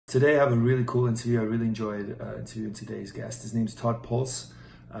Today I have a really cool interview. I really enjoyed interviewing today's guest. His name's Todd Pultz.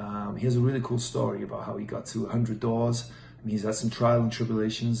 He has a really cool story about how he got to 100 doors. I mean, he's had some trial and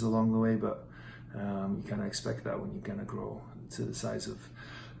tribulations along the way, but you kind of expect that when you're going to grow to the size of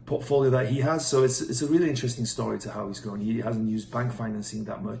portfolio that he has. So it's a really interesting story to how he's grown. He hasn't used bank financing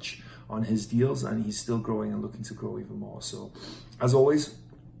that much on his deals, and he's still growing and looking to grow even more. So as always,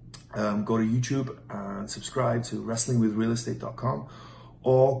 go to YouTube and subscribe to wrestlingwithrealestate.com,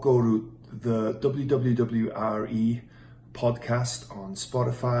 or go to the WWRE podcast on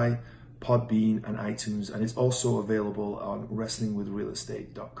Spotify, PODBEAN, and iTunes, and it's also available on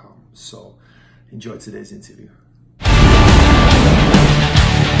wrestlingwithrealestate.com. So enjoy today's interview.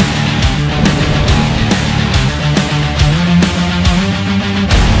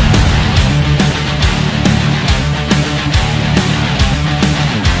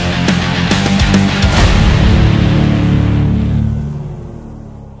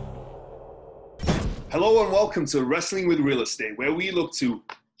 Hello and welcome to Wrestling with Real Estate, where we look to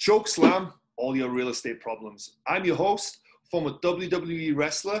choke slam all your real estate problems. I'm your host, former WWE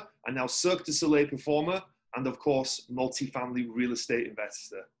wrestler and now Cirque du Soleil performer, and of course, multifamily real estate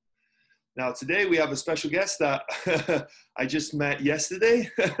investor. Now today we have a special guest that I just met yesterday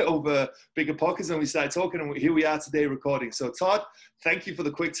over Bigger Pockets, and we started talking, and here we are today recording. So Todd, thank you for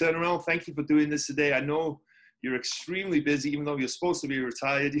the quick turnaround. Thank you for doing this today. I know you're extremely busy, even though you're supposed to be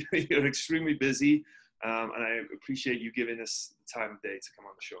retired, you're extremely busy. And I appreciate you giving us the time of day to come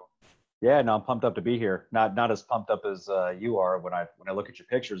on the show. Yeah, no, I'm pumped up to be here. Not as pumped up as you are when I look at your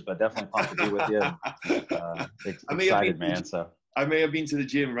pictures, but definitely pumped to be with you. Excited, man. So I may have been to the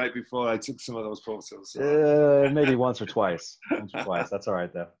gym right before I took some of those photos. So. Maybe once or twice. That's all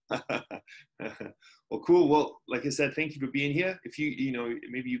right though. Well, cool. Well, like I said, thank you for being here. If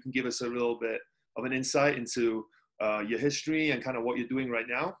maybe you can give us a little bit of an insight into your history and kind of what you're doing right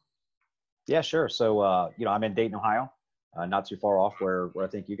now. Yeah, sure. So, I'm in Dayton, Ohio, not too far off where I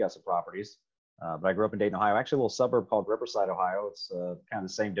think you got some properties. But I grew up in Dayton, Ohio, actually a little suburb called Riverside, Ohio. It's kind of the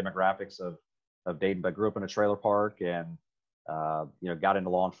same demographics of Dayton, but grew up in a trailer park and, got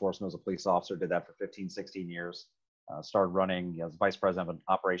into law enforcement as a police officer, did that for 15, 16 years. Started running as vice president of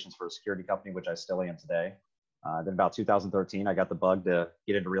operations for a security company, which I still am today. Then about 2013, I got the bug to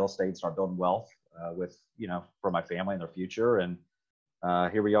get into real estate and start building wealth for my family and their future. And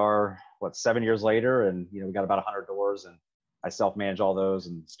here we are, 7 years later, and we got about 100 doors, and I self-manage all those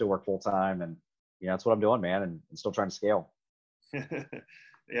and still work full time, and that's what I'm doing, man, and still trying to scale.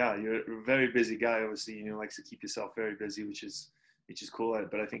 Yeah, you're a very busy guy. Obviously, likes to keep yourself very busy, which is cool.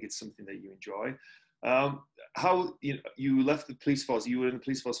 But I think it's something that you enjoy. How you left the police force? You were in the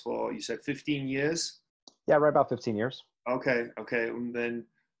police force for, you said 15 years? Yeah, right about 15 years. Okay, and then.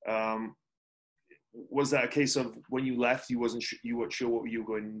 Was that a case of when you left, you weren't sure what you were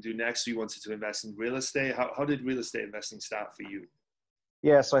going to do next, so you wanted to invest in real estate? How did real estate investing start for you?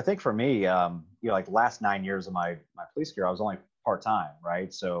 Yeah, so I think for me, the last 9 years of my police career, I was only part-time,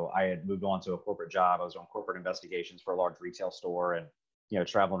 right? So I had moved on to a corporate job. I was on corporate investigations for a large retail store, and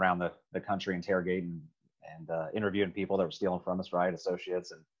traveling around the country interrogating and interviewing people that were stealing from us, right?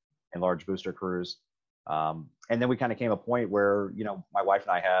 Associates and large booster crews. And then we kind of came a point where my wife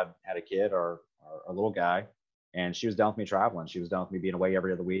and I had a kid, or a little guy, and she was down with me traveling. She was down with me being away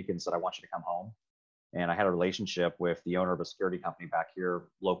every other week, and said, I want you to come home. And I had a relationship with the owner of a security company back here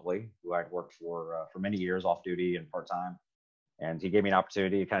locally, who I'd worked for many years off duty and part-time. And he gave me an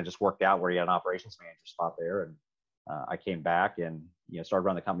opportunity. It kind of just worked out where he had an operations manager spot there. And I came back and, started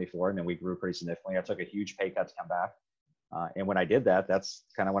running the company for him, and we grew pretty significantly. I took a huge pay cut to come back. And when I did that, that's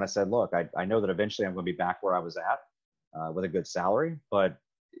kind of when I said, look, I know that eventually I'm going to be back where I was at with a good salary, but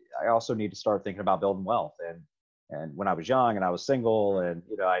I also need to start thinking about building wealth. And when I was young and I was single, and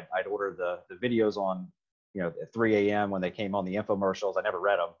I'd order the videos on at 3 a.m. when they came on, the infomercials. I never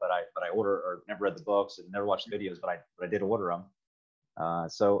read them, but I order, or never read the books and never watched the videos, but I did order them.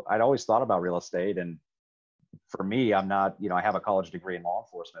 So I'd always thought about real estate. And for me, I'm not, I have a college degree in law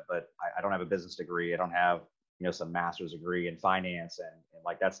enforcement, but I don't have a business degree. I don't have some master's degree in finance, and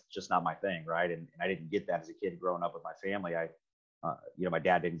like that's just not my thing, right? And I didn't get that as a kid growing up with my family. My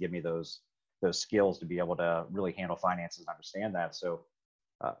dad didn't give me those skills to be able to really handle finances and understand that. So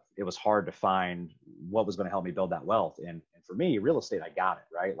it was hard to find what was going to help me build that wealth. And for me, real estate, I got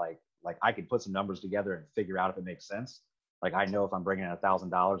it, right? Like I could put some numbers together and figure out if it makes sense. Like I know if I'm bringing in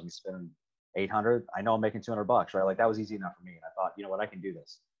 $1,000 and spending 800, I know I'm making 200 bucks, right? Like that was easy enough for me. And I thought, what, I can do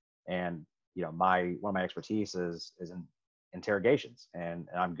this. And one of my expertise is in interrogations, and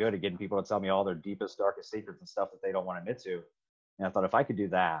I'm good at getting people to tell me all their deepest, darkest secrets and stuff that they don't want to admit to. And I thought, if I could do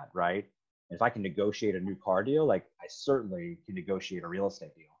that, right, if I can negotiate a new car deal, like I certainly can negotiate a real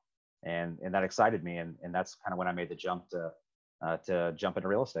estate deal. And that excited me. And that's kind of when I made the jump to jump into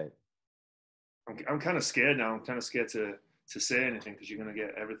real estate. I'm kind of scared now. I'm kind of scared to say anything because you're going to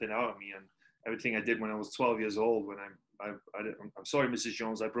get everything out of me and everything I did when I was 12 years old. When I'm sorry, Mrs.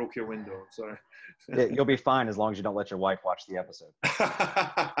 Jones, I broke your window. I'm sorry. Yeah, you'll be fine as long as you don't let your wife watch the episode.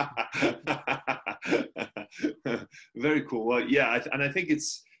 Very cool. Well, yeah, and I think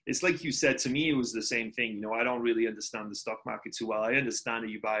it's like you said, to me, it was the same thing. You know, I don't really understand the stock market too well. I understand that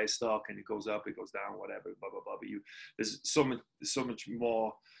you buy a stock and it goes up, it goes down, whatever, blah, blah, blah. But there's so much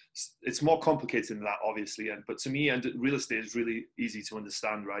more. It's more complicated than that, obviously. But to me, and real estate is really easy to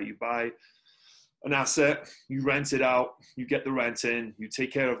understand, right? You buy an asset, you rent it out, you get the rent in, you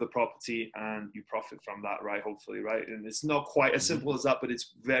take care of the property, and you profit from that, right? Hopefully, right? And it's not quite as simple as that, but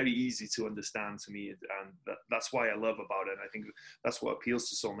it's very easy to understand to me, and that's why I love about it. And I think that's what appeals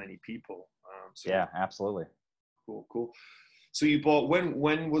to so many people. Yeah, absolutely. Cool. So you bought,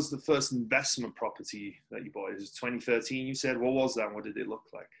 when was the first investment property that you bought? It was 2013, you said. What was that, and what did it look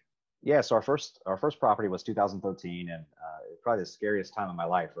like? Yeah, so our first property was 2013, and probably the scariest time of my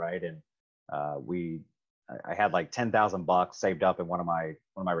life, right? And I had like $10,000 saved up in one of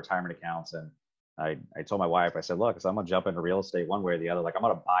my retirement accounts, and I told my wife, I said, look, so I'm gonna jump into real estate one way or the other. Like, I'm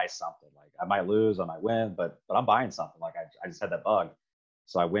gonna buy something. Like, I might lose, I might win, but I'm buying something. Like, I just had that bug.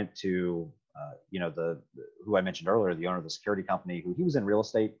 So I went to the who I mentioned earlier, the owner of the security company, who he was in real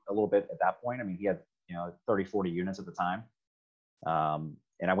estate a little bit at that point. I mean, he had 30, 40 units at the time.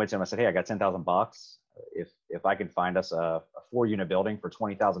 And I went to him, I said, hey, I got $10,000. If I can find us a 4-unit building for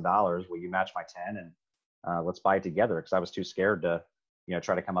 $20,000, will you match my 10? And let's buy it together. Because I was too scared to,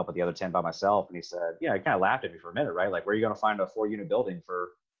 try to come up with the other 10 by myself. And he said, he kind of laughed at me for a minute, right? Like, where are you going to find a 4-unit building for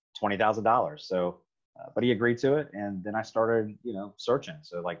 $20,000? So, but he agreed to it. And then I started, searching.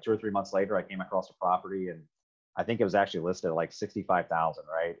 So like 2 or 3 months later, I came across a property, and I think it was actually listed at like $65,000,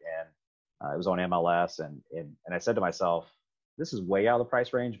 right? And it was on MLS. And I said to myself, this is way out of the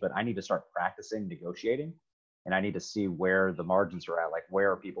price range, but I need to start practicing negotiating, and I need to see where the margins are at, like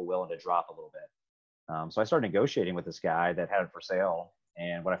where are people willing to drop a little bit. So I started negotiating with this guy that had it for sale.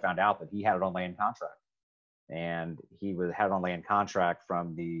 And what I found out, that he had it on land contract, and he had it on land contract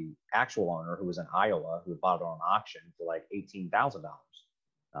from the actual owner, who was in Iowa, who had bought it on auction for like $18,000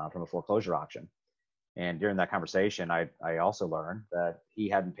 from a foreclosure auction. And during that conversation, I also learned that he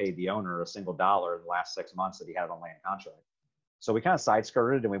hadn't paid the owner a single dollar in the last 6 months that he had it on land contract. So we kind of side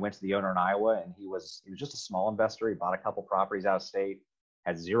skirted, and we went to the owner in Iowa, and he was just a small investor. He bought a couple properties out of state,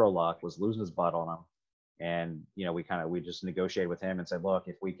 had zero luck, was losing his butt on them. And, we just negotiated with him and said, look,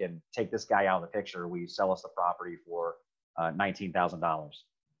 if we can take this guy out of the picture, will you sell us the property for $19,000?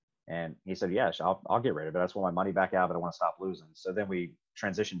 And he said, yes, I'll get rid of it. I just want my money back out, but I want to stop losing. So then we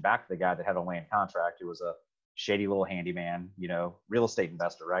transitioned back to the guy that had a land contract, who was a shady little handyman, real estate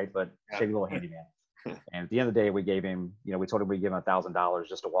investor, right? But shady little handyman. And at the end of the day, we gave him, we told him we'd give him $1,000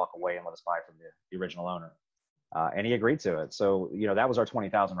 just to walk away and let us buy from the original owner. And he agreed to it. So, that was our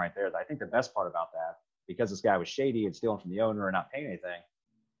 $20,000 right there. I think the best part about that, because this guy was shady and stealing from the owner and not paying anything,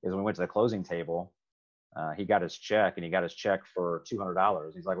 is when we went to the closing table, he got his check, and he got his check for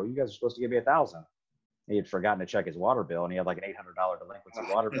 $200. He's like, well, you guys are supposed to give me $1,000. He had forgotten to check his water bill, and he had like an $800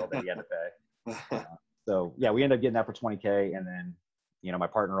 delinquency water bill that he had to pay. So yeah, we ended up getting that for $20K. And then, my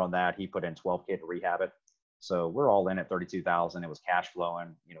partner on that, he put in $12K to rehab it. So we're all in at $32,000. It was cash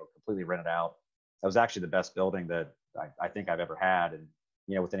flowing, completely rented out. That was actually the best building that I think I've ever had. And,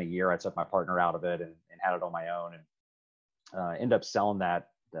 within a year, I took my partner out of it and had it on my own, and ended up selling that,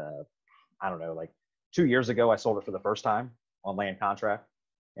 I don't know, like 2 years ago, I sold it for the first time on land contract.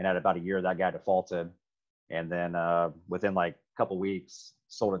 And at about a year, that guy defaulted. And then within like a couple of weeks,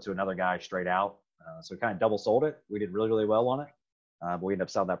 sold it to another guy straight out. So we kind of double sold it. We did really, really well on it. But we ended up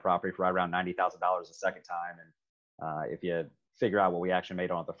selling that property for right around $90,000 the second time. And if you figure out what we actually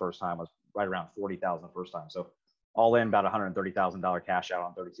made on it the first time, was right around $40,000 the first time. So all in, about $130,000 cash out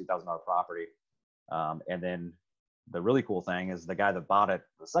on $32,000 property. And then the really cool thing is, the guy that bought it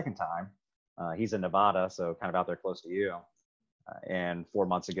the second time, he's in Nevada, so kind of out there close to you. And 4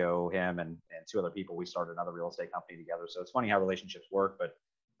 months ago, him and 2 other people, we started another real estate company together. So it's funny how relationships work, but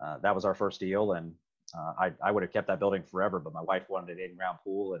that was our first deal. And I would have kept that building forever, but my wife wanted an in-ground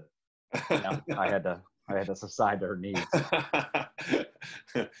pool, and I had to subside to her needs.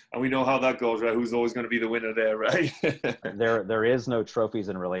 And we know how that goes, right? Who's always going to be the winner there, right? There is no trophies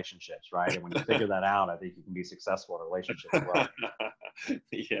in relationships, right? And when you figure that out, I think you can be successful in a relationship as well.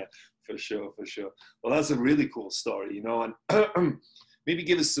 Yeah, for sure. Well, that's a really cool story, and maybe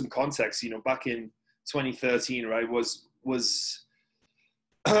give us some context. Back in 2013, right? Was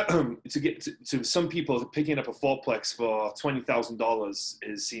to get to some people, picking up a fourplex for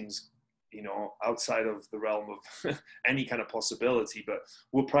 $20,000 seems, outside of the realm of any kind of possibility. But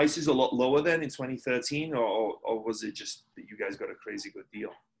were prices a lot lower then in 2013, or was it just that you guys got a crazy good deal?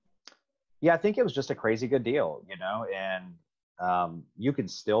 Yeah, I think it was just a crazy good deal, and you can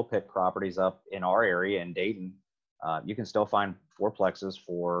still pick properties up in our area in Dayton. You can still find fourplexes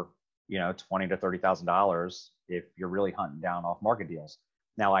for, $20,000 to $30,000 if you're really hunting down off market deals.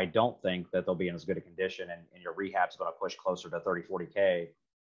 Now, I don't think that they'll be in as good a condition, and your rehab's going to push closer to 30, 40K.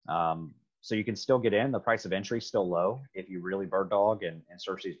 So you can still get in. The price of entry is still low if you really bird dog and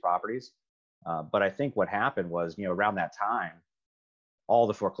search these properties. But I think what happened was, around that time, all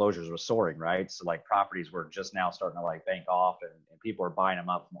the foreclosures were soaring, right? So like properties were just now starting to like bank off, and people were buying them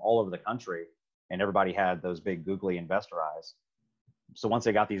up from all over the country, and everybody had those big googly investor eyes. So once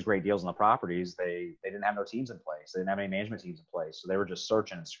they got these great deals on the properties, they didn't have no teams in place. They didn't have any management teams in place. So they were just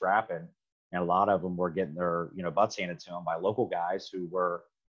searching and scrapping. And a lot of them were getting their, butts handed to them by local guys who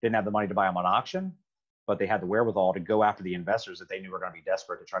didn't have the money to buy them on auction, but they had the wherewithal to go after the investors that they knew were going to be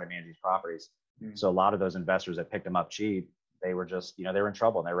desperate to try to manage these properties. So a lot of those investors that picked them up cheap, they were just, they were in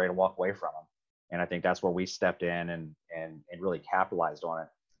trouble and they were ready to walk away from them. And I think that's where we stepped in and really capitalized on it.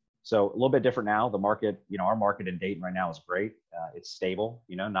 So a little bit different now. The market, our market in Dayton right now is great. It's stable,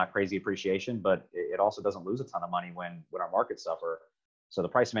 not crazy appreciation, but it also doesn't lose a ton of money when our markets suffer. So the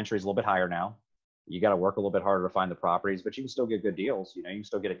price of entry is a little bit higher now. You got to work a little bit harder to find the properties, but you can still get good deals. You can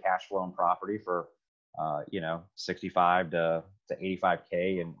still get a cash flowing property for, 65 to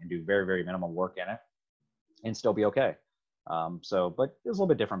 85K and do very, very minimum work in it and still be okay. But it was a little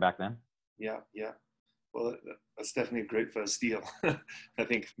bit different back then. Yeah. Well, that's definitely a great first deal. I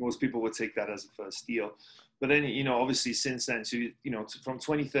think most people would take that as a first deal. But then, obviously since then, so, from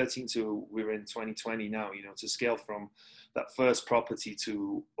 2013 to we're in 2020 now, to scale from that first property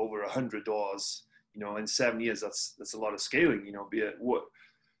to over 100 doors, in 7 years, that's a lot of scaling, be it what,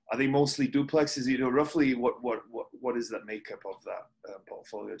 are they mostly duplexes? Roughly what is that makeup of that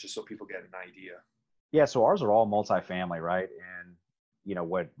portfolio, just so people get an idea? Yeah. So ours are all multifamily, right? And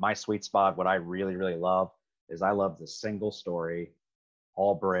what my sweet spot, what I really, really love is I love the single story,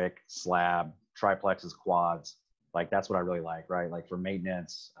 all brick, slab, triplexes, quads. Like that's what I really like, right? Like for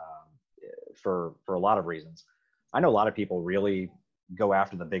maintenance, for a lot of reasons. I know a lot of people really go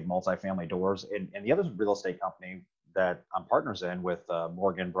after the big multifamily doors, and the other real estate company that I'm partners in with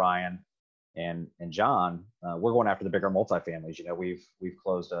Morgan, Brian, and John, we're going after the bigger multifamilies. We've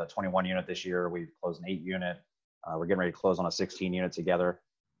closed a 21 unit this year. We've closed an 8 unit. We're getting ready to close on a 16 unit together.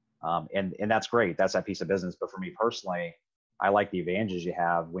 And that's great. That's that piece of business. But for me personally, I like the advantages you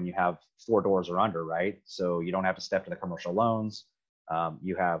have when you have 4 doors or under, right? So you don't have to step to the commercial loans.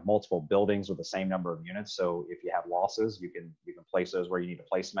 You have multiple buildings with the same number of units. So if you have losses, you can place those where you need to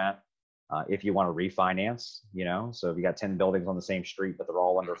place them at. If you want to refinance, so if you got 10 buildings on the same street, but they're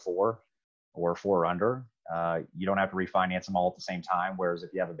all under 4 or 4 or under, you don't have to refinance them all at the same time. Whereas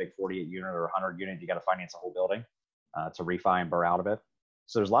if you have a big 48 unit or 100 unit, you got to finance a whole building to refi and burr out of it.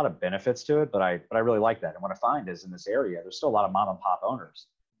 So there's a lot of benefits to it, but I really like that. And what I find is in this area, there's still a lot of mom and pop owners.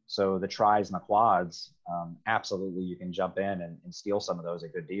 So the tris and the quads, absolutely, you can jump in and steal some of those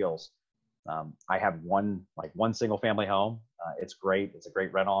at good deals. I have one single family home. It's great. It's a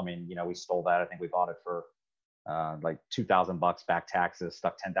great rental. I mean, we stole that. I think we bought it for like $2,000 back taxes,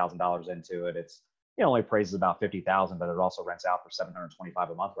 stuck $10,000 into it. It's, only appraises about 50,000, but it also rents out for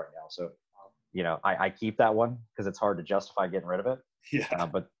 725 a month right now. So, I keep that one because it's hard to justify getting rid of it. Yeah.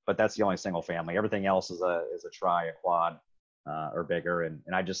 But that's the only single family. Everything else is a tri, a quad, or bigger. And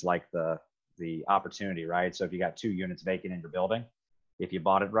I just like the opportunity, right? So if you got 2 units vacant in your building, if you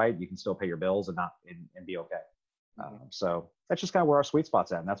bought it right, you can still pay your bills and be okay. So that's just kind of where our sweet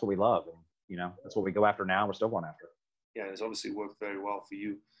spot's at. And that's what we love. And, that's what we go after now. We're still going after. Yeah. It's obviously worked very well for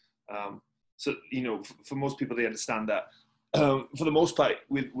you. So, for most people, they understand that for the most part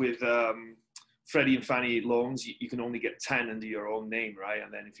with Freddie and Fannie loans, you can only get 10 under your own name, right?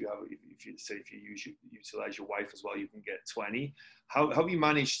 And then if you utilize your wife as well, you can get 20. How have you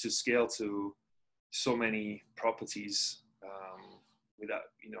managed to scale to so many properties without,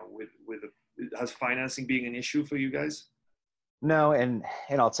 has financing being an issue for you guys? No, and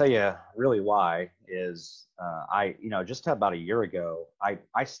I'll tell you really why is just about a year ago,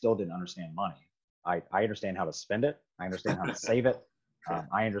 I still didn't understand money. I understand how to spend it. I understand how to save it.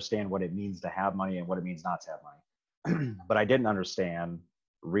 I understand what it means to have money and what it means not to have money. But I didn't understand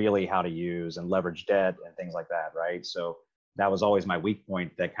really how to use and leverage debt and things like that, right? So that was always my weak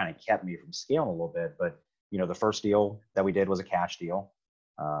point that kind of kept me from scaling a little bit. But, the first deal that we did was a cash deal.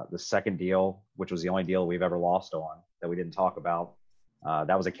 The second deal, which was the only deal we've ever lost on that we didn't talk about,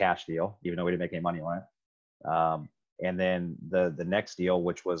 That was a cash deal, even though we didn't make any money on it. And then the next deal,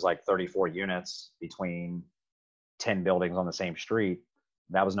 which was like 34 units between 10 buildings on the same street,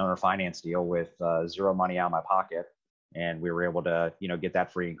 that was an owner finance deal with zero money out of my pocket. And we were able to, get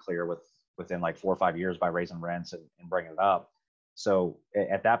that free and clear within like 4 or 5 years by raising rents and bringing it up. So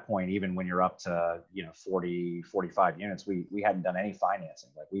at that point, even when you're up to, 40, 45 units, we hadn't done any financing.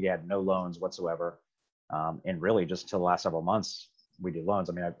 Like we had no loans whatsoever. And really just until the last several months, we did loans.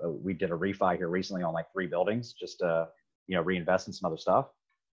 I mean, we did a refi here recently on like 3 buildings just to, reinvest in some other stuff,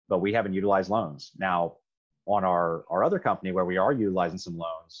 but we haven't utilized loans. Now on our other company where we are utilizing some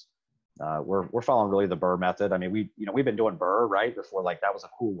loans, we're following really the BRRRR method. I mean, we've been doing BRRRR, right? Before, like that was a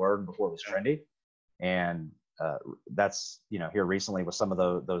cool word before it was trendy. And that's, here recently with some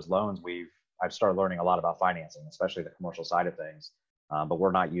of those loans, I've started learning a lot about financing, especially the commercial side of things. But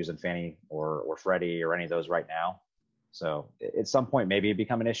we're not using Fannie or Freddie or any of those right now. So at some point, maybe it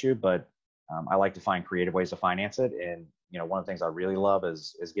become an issue, but I like to find creative ways to finance it. And, one of the things I really love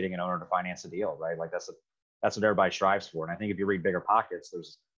is getting an owner to finance a deal, right? Like that's what everybody strives for. And I think if you read Bigger Pockets,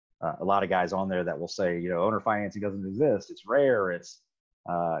 there's a lot of guys on there that will say, owner financing doesn't exist. It's rare. It's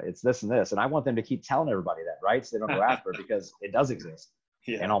this and this. And I want them to keep telling everybody that, right? So they don't go after it because it does exist.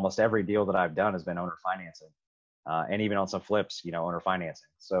 Yeah. And almost every deal that I've done has been owner financing. And even on some flips, owner financing.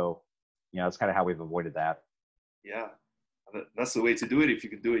 So, that's kind of how we've avoided that. Yeah, that's the way to do it. If you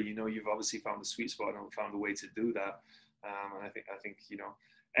can do it, you've obviously found the sweet spot and found a way to do that. And I think,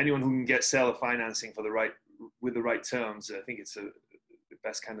 anyone who can get seller financing with the right terms, I think it's the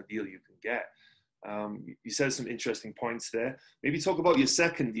best kind of deal you can get. You said some interesting points there. Maybe talk about your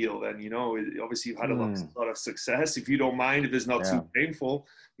second deal then. Obviously you've had a lot of success. If you don't mind, if it's not too painful,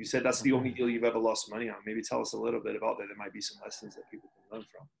 you said that's the only deal you've ever lost money on. Maybe tell us a little bit about that. There might be some lessons that people can learn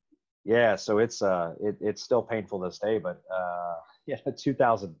from. Yeah, so it's still painful this day, but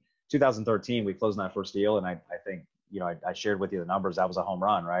 2013 we closed on that first deal, and I think I shared with you the numbers. That was a home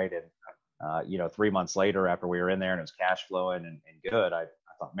run, right? And 3 months later, after we were in there and it was cash flowing and good, I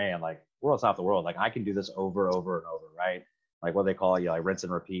thought, man, like world's not the world. Like I can do this over and over, right? Like what they call like rinse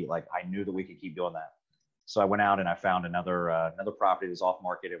and repeat. Like I knew that we could keep doing that. So I went out and I found another property that was off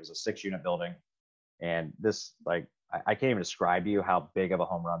market. It was a 6-unit building, and this like I can't even describe to you how big of a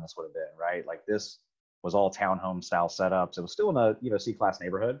home run this would have been, right? Like this was all townhome style setups. It was still in a C-class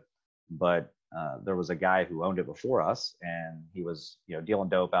neighborhood, but there was a guy who owned it before us, and he was dealing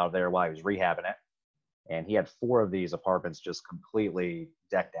dope out there while he was rehabbing it. And he had 4 of these apartments just completely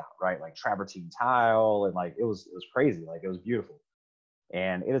decked out, right? Like travertine tile, and like it was crazy. Like it was beautiful.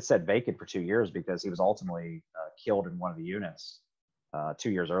 And it had sat vacant for 2 years because he was ultimately killed in one of the units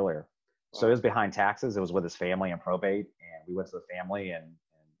 2 years earlier. So it was behind taxes. It was with his family and probate. And we went to the family and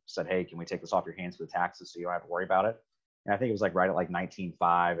said, hey, can we take this off your hands for the taxes so you don't have to worry about it? And I think it was like right at like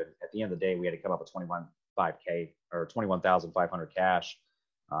 19.5. And at the end of the day, we had to come up with 21.5K or 21,500 cash.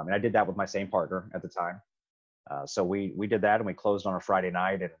 And I did that with my same partner at the time. So we did that, and we closed on a Friday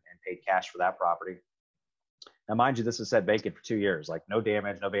night and paid cash for that property. Now, mind you, this has sat vacant for 2 years, like no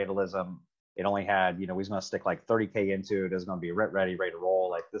damage, no vandalism. It only had, we was going to stick like 30K into it. It was going to be rent ready to roll.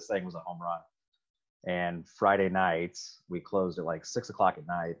 Like this thing was a home run. And Friday night, we closed at like 6 o'clock at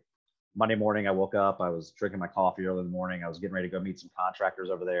night. Monday morning, I woke up. I was drinking my coffee early in the morning. I was getting ready to go meet some contractors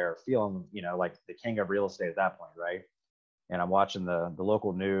over there, feeling, like the king of real estate at that point, right? And I'm watching the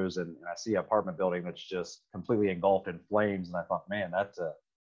local news, and I see an apartment building that's just completely engulfed in flames. And I thought, man,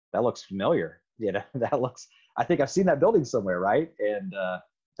 that looks familiar. I think I've seen that building somewhere, right? And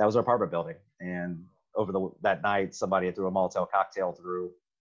that was our apartment building. And over that night, somebody had threw a Molotov cocktail through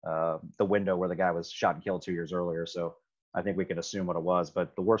the window where the guy was shot and killed 2 years earlier. So I think we can assume what it was.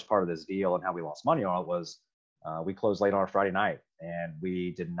 But the worst part of this deal and how we lost money on it was we closed late on a Friday night, and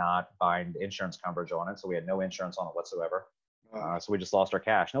we did not bind insurance coverage on it. So we had no insurance on it whatsoever. So we just lost our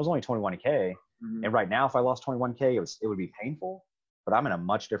cash. And it was only 21K. Mm-hmm. And right now, if I lost 21K, it would be painful. But I'm in a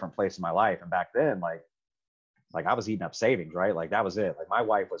much different place in my life. And back then, like I was eating up savings, right? Like that was it. Like my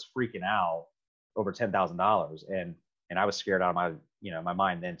wife was freaking out over $10,000, and I was scared out of my my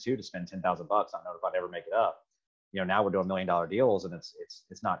mind then too to spend $10,000. I don't know if I'd ever make it up. Now we're doing $1 million deals, and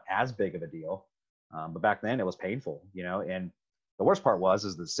it's not as big of a deal. But back then it was painful, And the worst part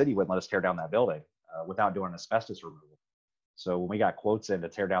is the city wouldn't let us tear down that building without doing asbestos removal. So when we got quotes in to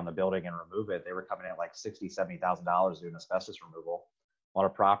tear down the building and remove it, they were coming in at like $60,000, $70,000 doing asbestos removal on a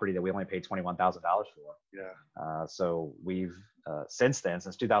property that we only paid $21,000 for. Yeah. So we've since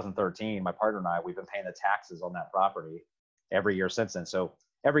 2013, my partner and I, we've been paying the taxes on that property every year since then. So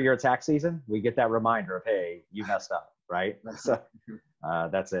every year at tax season, we get that reminder of, hey, you messed up, right? So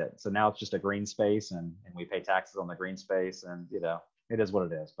that's it. So now it's just a green space, and we pay taxes on the green space, and it is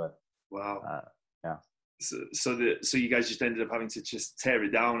what it is. But wow. Yeah. So you guys just ended up having to just tear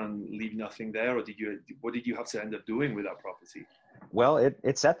it down and leave nothing there, or what did you have to end up doing with that property? Well,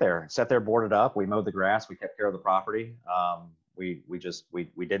 it sat there, boarded up. We mowed the grass. We kept care of the property. We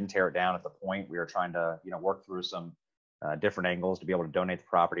didn't tear it down at the point. We were trying to, work through some different angles to be able to donate the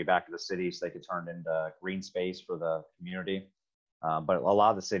property back to the city so they could turn it into green space for the community. But a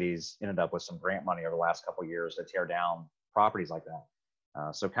lot of the cities ended up with some grant money over the last couple of years to tear down properties like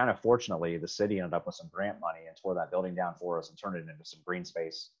that. So kind of fortunately, the city ended up with some grant money and tore that building down for us and turned it into some green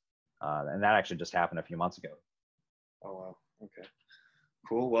space. And that actually just happened a few months ago. Oh, wow. Okay,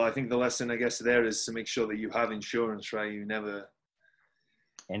 cool. Well, I think the lesson, I guess, there is to make sure that you have insurance, right? You never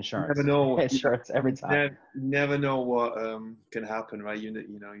know. Insurance every time. Never know what can happen, right?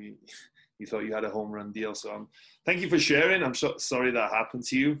 You thought you had a home run deal. So thank you for sharing. I'm sorry that happened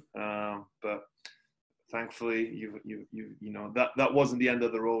to you, but thankfully that wasn't the end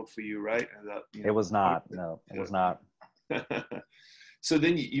of the road for you, right? It was not. No, it was not. So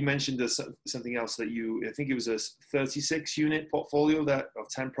then you mentioned something else that I think it was a 36 unit portfolio of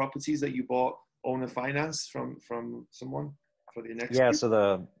 10 properties that you bought owner finance from someone for the next. Yeah. So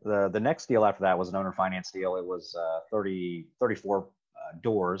the next deal after that was an owner finance deal. It was 34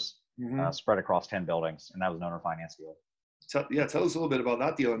 doors spread across 10 buildings. And that was an owner finance deal. Tell us a little bit about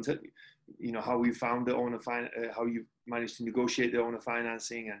that deal and how we found the owner how you managed to negotiate the owner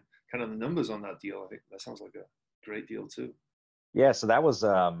financing and kind of the numbers on that deal. I think that sounds like a great deal too. Yeah, so that was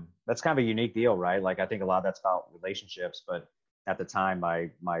that's kind of a unique deal, right? Like I think a lot of that's about relationships, but at the time,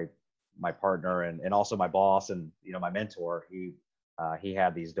 my partner and also my boss and my mentor, he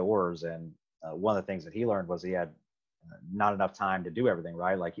had these doors, and one of the things that he learned was he had not enough time to do everything,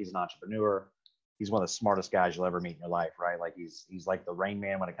 right? Like he's an entrepreneur, he's one of the smartest guys you'll ever meet in your life, right? Like he's like the Rain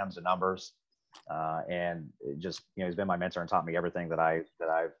Man when it comes to numbers, and it just he's been my mentor and taught me everything that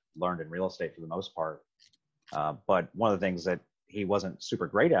I've learned in real estate for the most part. But one of the things that he wasn't super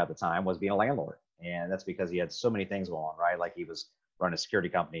great at the time was being a landlord. And that's because he had so many things going on, right? Like he was running a security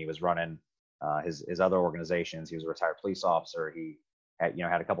company, he was running his other organizations, he was a retired police officer, he had,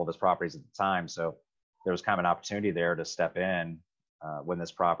 had a couple of his properties at the time. So there was kind of an opportunity there to step in when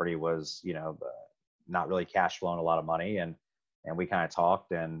this property was, not really cash flowing a lot of money. And we kind of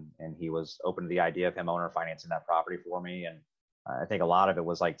talked and he was open to the idea of him owner financing that property for me. And I think a lot of it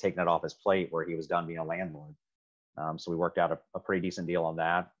was like taking it off his plate where he was done being a landlord. So we worked out a pretty decent deal on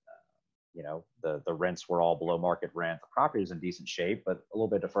that. The rents were all below market rent. The property was in decent shape, but a little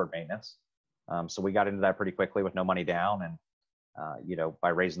bit deferred maintenance. So we got into that pretty quickly with no money down. And, by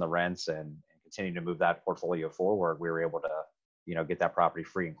raising the rents and continuing to move that portfolio forward, we were able to, get that property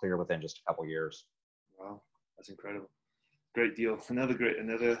free and clear within just a couple of years. Wow. That's incredible. Great deal. Another good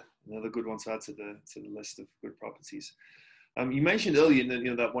one to add to the list of good properties. You mentioned earlier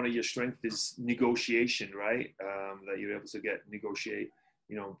that one of your strengths is negotiation, right? That you're able to negotiate.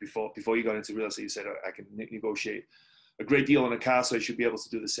 Before you got into real estate, you said I can negotiate a great deal on a car, so I should be able to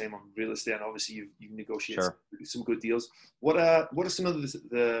do the same on real estate. And obviously, you've negotiated some good deals. What are some of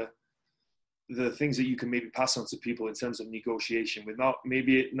the things that you can maybe pass on to people in terms of negotiation, without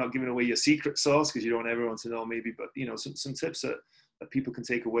maybe not giving away your secret sauce because you don't want everyone to know, maybe, but some tips that people can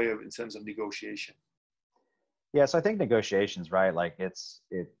take away in terms of negotiation. Yeah, so I think negotiations, right? Like it's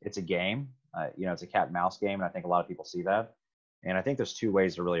a game, it's a cat and mouse game. And I think a lot of people see that. And I think there's two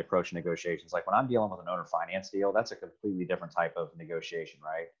ways to really approach negotiations. Like when I'm dealing with an owner finance deal, that's a completely different type of negotiation,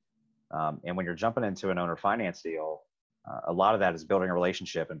 right? And when you're jumping into an owner finance deal, a lot of that is building a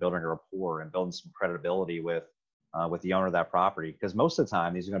relationship and building a rapport and building some credibility with the owner of that property. Because most of the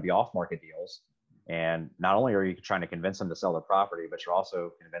time, these are going to be off-market deals. And not only are you trying to convince them to sell their property, but you're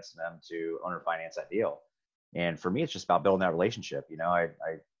also convincing them to owner finance that deal. And for me, it's just about building that relationship.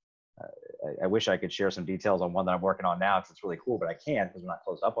 I wish I could share some details on one that I'm working on now because it's really cool, but I can't because we're not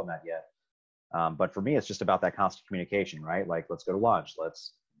closed up on that yet. But for me, it's just about that constant communication, right? Like, let's go to lunch.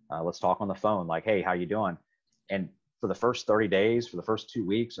 Let's talk on the phone. Like, hey, how you doing? And for the first 30 days, for the first 2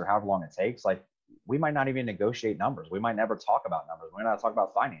 weeks, or however long it takes, like we might not even negotiate numbers. We might never talk about numbers. We might not talk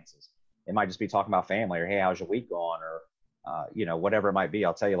about finances. It might just be talking about family or, hey, how's your week going? Or, whatever it might be.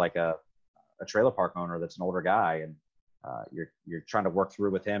 I'll tell you, like a trailer park owner that's an older guy, and you're trying to work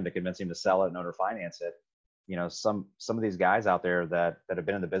through with him to convince him to sell it and owner finance it. Some of these guys out there that have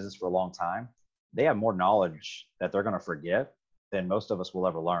been in the business for a long time, they have more knowledge that they're going to forget than most of us will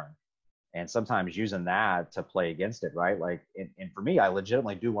ever learn. And sometimes using that to play against it, right? Like, and for me, I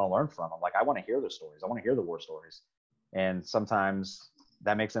legitimately do want to learn from them. Like, I want to hear their stories. I want to hear the war stories. And sometimes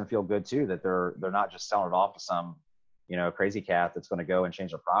that makes them feel good too, that they're not just selling it off to some crazy cat that's going to go and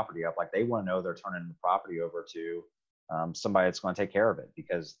change their property up. Like, they want to know they're turning the property over to somebody that's going to take care of it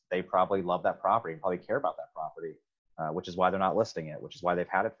because they probably love that property and probably care about that property, which is why they're not listing it, which is why they've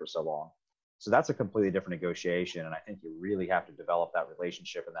had it for so long. So that's a completely different negotiation. And I think you really have to develop that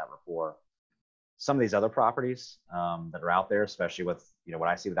relationship and that rapport. Some of these other properties that are out there, especially with, what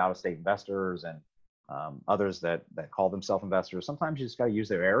I see with out-of-state investors and others that call themselves investors, sometimes you just got to use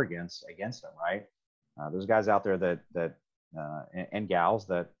their arrogance against them, right? There's guys out there that and gals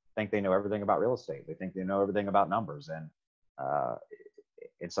that think they know everything about real estate. They think they know everything about numbers.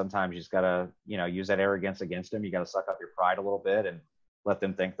 And sometimes you just got to, use that arrogance against them. You got to suck up your pride a little bit and let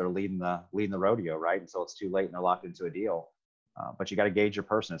them think they're leading the rodeo, right? Until it's too late and they're locked into a deal. But you got to gauge your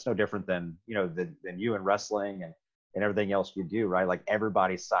person. It's no different than, than you in wrestling and everything else you do, right? Like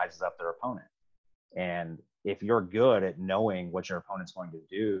everybody sizes up their opponent. And if you're good at knowing what your opponent's going to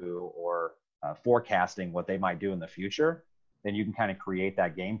do or forecasting what they might do in the future, then you can kind of create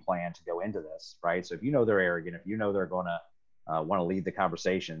that game plan to go into this, right? So if you know they're arrogant, if you know they're going to want to lead the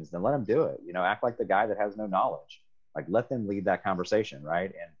conversations, then let them do it. Act like the guy that has no knowledge. Like let them lead that conversation,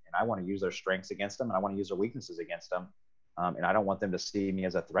 right? And I want to use their strengths against them, and I want to use their weaknesses against them. And I don't want them to see me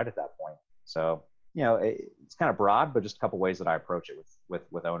as a threat at that point. So, it's kind of broad, but just a couple ways that I approach it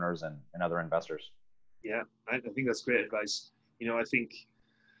with owners and other investors. Yeah, I think that's great advice. I think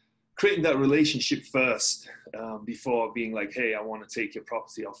creating that relationship first before being like, hey, I want to take your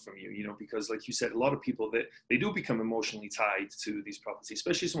property off from you, because like you said, a lot of people, they do become emotionally tied to these properties,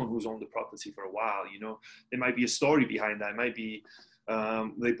 especially someone who's owned the property for a while. There might be a story behind that. It might be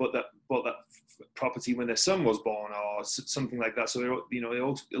they bought that property when their son was born or something like that. So,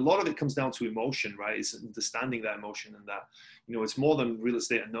 a lot of it comes down to emotion, right? It's understanding that emotion and that, it's more than real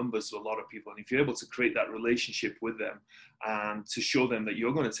estate and numbers to a lot of people. And if you're able to create that relationship with them and to show them that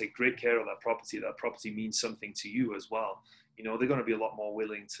you're going to take great care of that property means something to you as well, they're going to be a lot more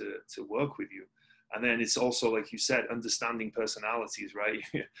willing to work with you. And then it's also, like you said, understanding personalities, right?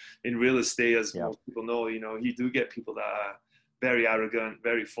 In real estate, as most people know, you do get people that are very arrogant,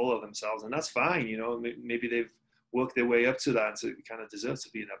 very full of themselves, and that's fine. Maybe they've worked their way up to that, so they kind of deserve to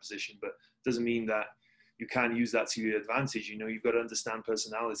be in that position. But it doesn't mean that you can't use that to your advantage. You've got to understand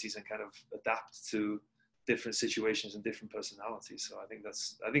personalities and kind of adapt to different situations and different personalities. So I think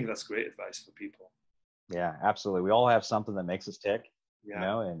that's great advice for people. Yeah, absolutely. We all have something that makes us tick.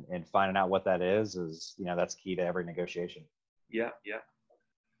 And finding out what that is, that's key to every negotiation. Yeah.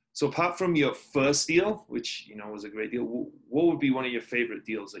 So apart from your first deal, which, was a great deal, what would be one of your favorite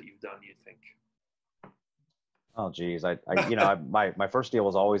deals that you've done, you think? Oh, geez. My first deal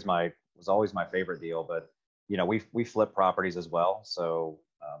was always my favorite deal, but, we flip properties as well. So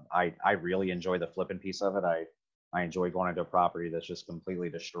I really enjoy the flipping piece of it. I enjoy going into a property that's just completely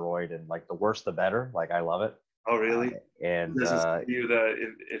destroyed, and like the worse, the better. Like I love it. Oh, really? And this is you that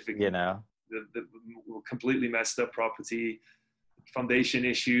if it, the completely messed up property, foundation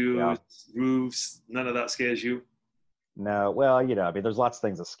issues, roofs, none of that scares you? No, well, there's lots of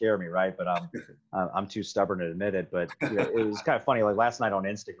things that scare me, right? But I'm too stubborn to admit it. But it was kind of funny. Like last night on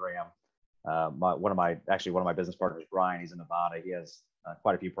Instagram, one of my business partners, Brian, he's in Nevada. He has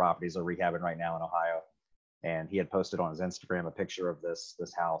quite a few properties they're rehabbing right now in Ohio, and he had posted on his Instagram a picture of this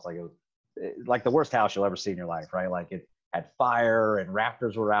house. Like it was like the worst house you'll ever see in your life, right? Like it had fire and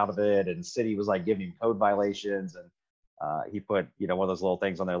raptors were out of it, and city was like giving him code violations. And he put, one of those little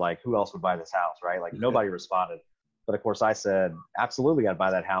things on there, like, who else would buy this house, right? Like nobody responded. But of course I said, absolutely, I'd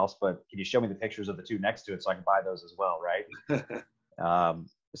buy that house, but can you show me the pictures of the two next to it so I can buy those as well, right?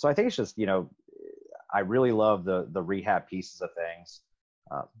 So I think it's just, I really love the rehab pieces of things.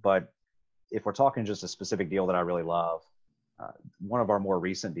 But if we're talking just a specific deal that I really love, one of our more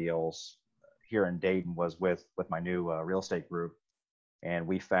recent deals here in Dayton was with my new real estate group. And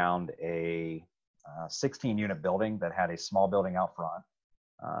we found a 16-unit building that had a small building out front.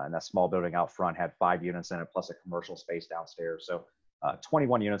 And that small building out front had 5 units in it, plus a commercial space downstairs. So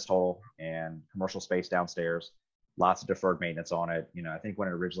 21 units total and commercial space downstairs, lots of deferred maintenance on it. I think when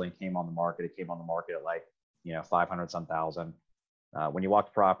it originally came on the market, it came on the market at like, 500 some thousand. When you walk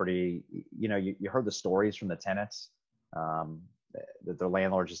the property, you heard the stories from the tenants that their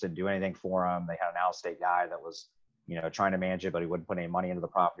landlord just didn't do anything for them. They had an out-of-state guy that was, trying to manage it, but he wouldn't put any money into the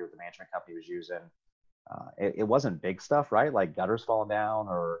property with the management company he was using. It wasn't big stuff, right? Like gutters falling down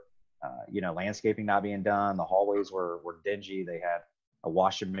or, landscaping not being done. The hallways were dingy. They had a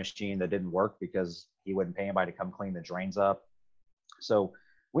washing machine that didn't work because he wouldn't pay anybody to come clean the drains up. So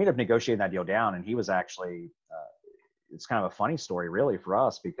we ended up negotiating that deal down, and he was actually, it's kind of a funny story really for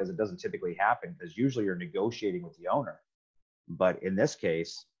us because it doesn't typically happen, because usually you're negotiating with the owner. But in this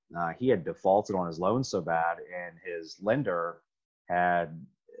case, he had defaulted on his loan so bad, and his lender had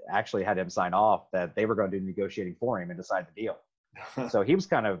actually had him sign off that they were going to do negotiating for him and decide the deal. So he was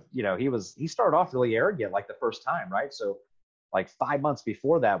kind of, he started off really arrogant like the first time, right? So like 5 months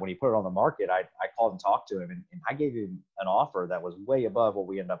before that, when he put it on the market, I called and talked to him, and I gave him an offer that was way above what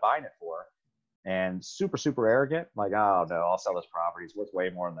we ended up buying it for. And super, super arrogant, like, oh no, I'll sell this property. It's worth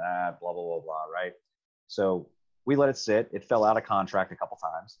way more than that, blah, blah, blah, blah, right? So we let it sit. It fell out of contract a couple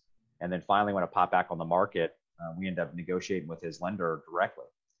times. And then finally, when it popped back on the market, we ended up negotiating with his lender directly.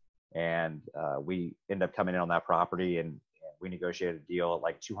 And we ended up coming in on that property, and we negotiated a deal at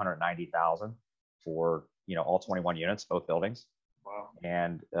like $290,000 for, all 21 units, both buildings. Wow.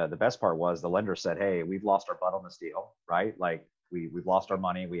 And the best part was the lender said, hey, we've lost our butt on this deal, right? Like we've lost our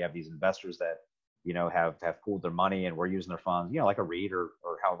money. We have these investors that, have pooled their money, and we're using their funds, like a REIT or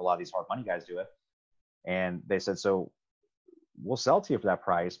however a lot of these hard money guys do it. And they said, so we'll sell to you for that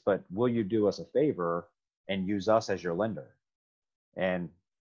price, but will you do us a favor and use us as your lender? And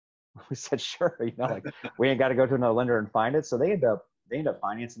we said, sure, like we ain't got to go to another lender and find it. So they end up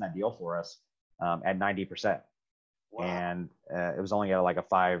financing that deal for us at 90%. Wow. And it was only at like I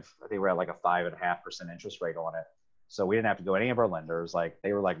think we're at like a 5.5% interest rate on it. So we didn't have to go to any of our lenders. Like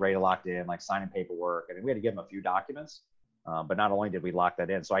they were like ready to lock in, like signing paperwork. And we had to give them a few documents. But not only did we lock that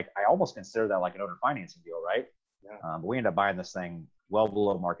in, so I almost consider that like an owner financing deal, right? Yeah. But we ended up buying this thing well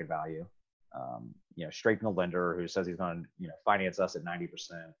below market value, straight from the lender who says he's going to, finance us at 90%.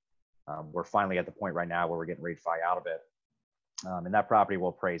 We're finally at the point right now where we're getting ready to fly out of it. And that property will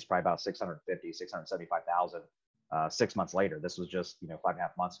appraise probably about $675,000 6 months later. This was just, 5.5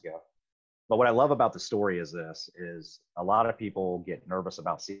 months ago. But what I love about the story is a lot of people get nervous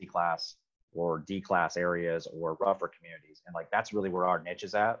about C-class or D-class areas or rougher communities. And like, that's really where our niche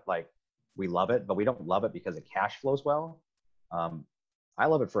is at. Like we love it, but we don't love it because it cash flows well. I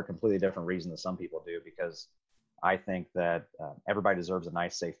love it for a completely different reason than some people do, because I think that everybody deserves a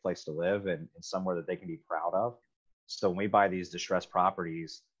nice, safe place to live and somewhere that they can be proud of. So when we buy these distressed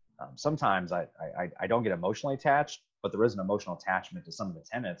properties, sometimes I don't get emotionally attached, but there is an emotional attachment to some of the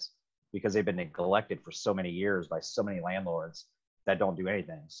tenants because they've been neglected for so many years by so many landlords that don't do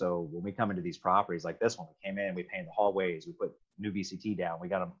anything. So when we come into these properties like this one, we came in, we painted the hallways, we put new VCT down, we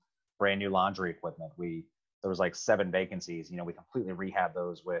got them brand new laundry equipment. There was like 7 vacancies, we completely rehabbed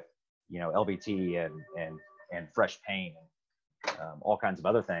those with, LVT and fresh paint and all kinds of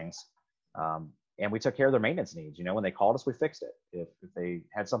other things. And we took care of their maintenance needs. When they called us, we fixed it. If they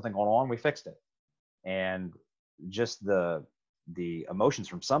had something going on, we fixed it. And just the emotions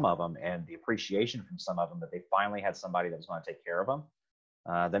from some of them and the appreciation from some of them that they finally had somebody that was going to take care of them,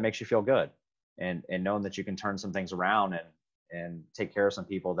 that makes you feel good. And knowing that you can turn some things around and take care of some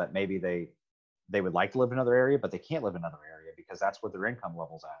people that maybe they would like to live in another area, but they can't live in another area because that's where their income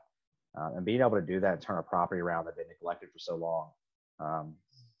level's at. And being able to do that and turn a property around that they neglected for so long,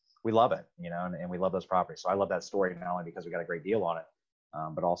 we love it, and we love those properties. So I love that story, not only because we got a great deal on it,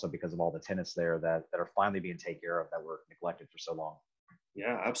 but also because of all the tenants there that are finally being taken care of that were neglected for so long.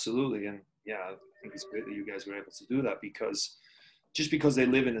 Yeah, absolutely. And yeah, I think it's great that you guys were able to do that, because just because they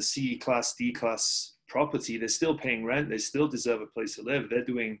live in a C class, D class property, they're still paying rent. They still deserve a place to live. They're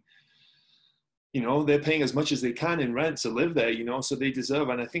doing, they're paying as much as they can in rent to live there, so they deserve.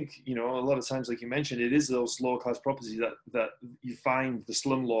 And I think, a lot of times, like you mentioned, it is those lower class properties that you find the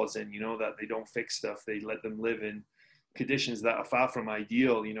slumlords in, that they don't fix stuff. They let them live in conditions that are far from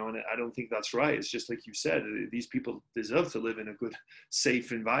ideal, and I don't think that's right. It's just like you said, these people deserve to live in a good,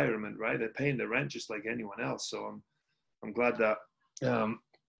 safe environment, right? They're paying the rent just like anyone else. So I'm glad that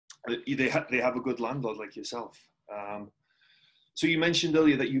they have a good landlord like yourself. So you mentioned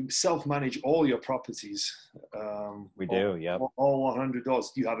earlier that you self-manage all your properties. We do, yeah. All 100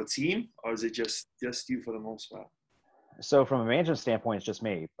 doors. Do you have a team, or is it just you for the most part? So from a management standpoint, it's just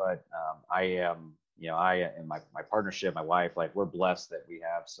me. But I am, I and my partnership, my wife, like we're blessed that we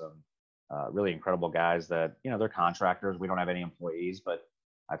have some really incredible guys that, they're contractors. We don't have any employees, but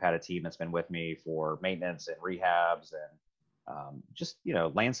I've had a team that's been with me for maintenance and rehabs and just,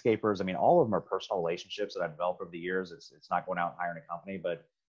 landscapers. I mean, all of them are personal relationships that I've developed over the years. It's not going out and hiring a company, but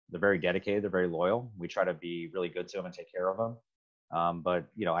they're very dedicated. They're very loyal. We try to be really good to them and take care of them. But,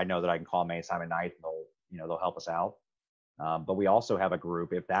 I know that I can call them anytime at night and they'll help us out. But we also have a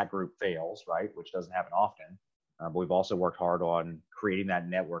group, if that group fails, right, which doesn't happen often, but we've also worked hard on creating that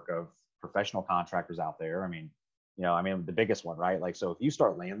network of professional contractors out there. I mean, the biggest one, right? Like, so if you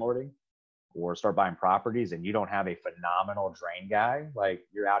start landlording or start buying properties and you don't have a phenomenal drain guy, like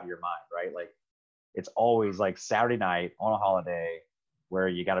you're out of your mind, right? Like it's always like Saturday night on a holiday where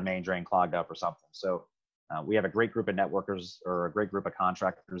you got a main drain clogged up or something. So we have a great group of networkers or a great group of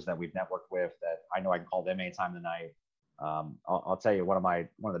contractors that we've networked with that I know I can call them anytime of the night. I'll tell you, one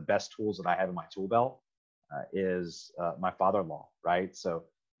of the best tools that I have in my tool belt is my father-in-law, right? So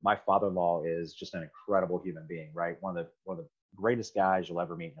my father-in-law is just an incredible human being, right? One of the greatest guys you'll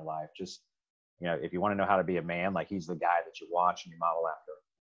ever meet in your life. Just, if you want to know how to be a man, like he's the guy that you watch and you model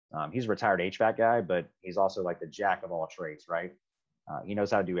after. He's a retired HVAC guy, but he's also like the jack of all trades, right? He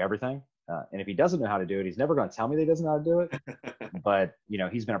knows how to do everything. And if he doesn't know how to do it, he's never going to tell me that he doesn't know how to do it. But,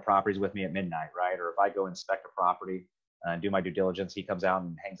 he's been at properties with me at midnight, right? Or if I go inspect a property and do my due diligence, he comes out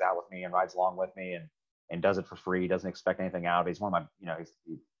and hangs out with me and rides along with me and does it for free. He doesn't expect anything out of it. He's one of my,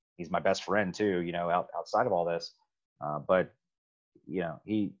 he's my best friend too, outside of all this. But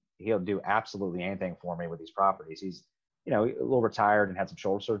he'll do absolutely anything for me with these properties. He's, a little retired and had some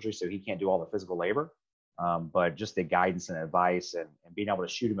shoulder surgery, so he can't do all the physical labor. But just the guidance and advice and being able to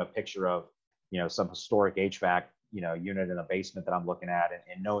shoot him a picture of, some historic HVAC, unit in a basement that I'm looking at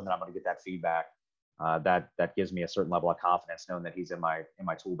and knowing that I'm going to get that feedback, that gives me a certain level of confidence knowing that he's in my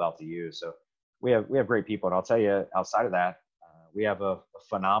tool belt to use. So we have great people. And I'll tell you, outside of that, we have a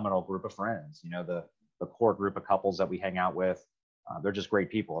phenomenal group of friends, the core group of couples that we hang out with. They're just great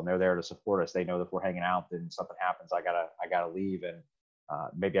people and they're there to support us. They know that if we're hanging out, then something happens, I gotta leave. And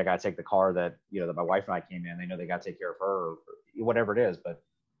maybe I got to take the car that, that my wife and I came in. They know they got to take care of her or whatever it is. But,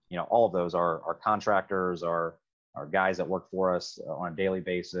 all of those are contractors, are guys that work for us on a daily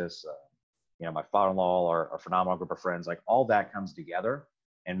basis. My father-in-law are a phenomenal group of friends. Like all that comes together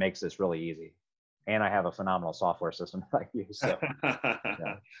and makes this really easy. And I have a phenomenal software system that I use. So,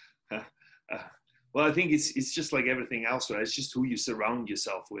 yeah. Well, I think it's just like everything else, right? It's just who you surround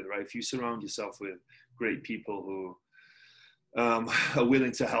yourself with, right? If you surround yourself with great people who are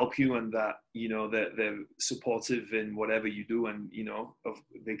willing to help you and that, they're supportive in whatever you do and,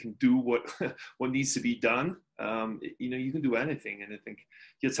 they can do what needs to be done, you can do anything. And I think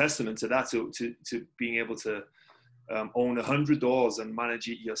you're testament to that, to being able to own 100 doors and manage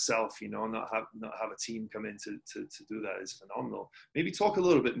it yourself, not have a team come in to do that is phenomenal. Maybe talk a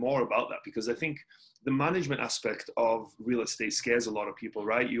little bit more about that, because I think the management aspect of real estate scares a lot of people,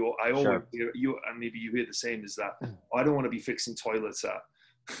 right? I always hear you, and maybe you hear the same, is that I don't want to be fixing toilets at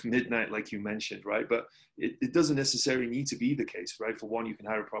midnight, like you mentioned, right? But it doesn't necessarily need to be the case, right? For one, you can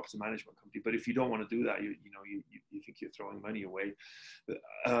hire a property management company, but if you don't want to do that, you think you're throwing money away.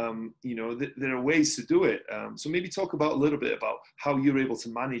 There are ways to do it. So maybe talk about a little bit about how you're able to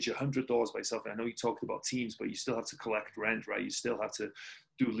manage 100 doors by yourself. I know you talked about teams, but you still have to collect rent, right? You still have to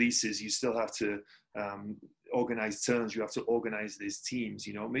do leases. You still have to organize terms. You have to organize these teams.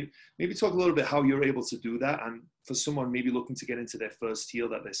 Maybe talk a little bit how you're able to do that. And for someone maybe looking to get into their first deal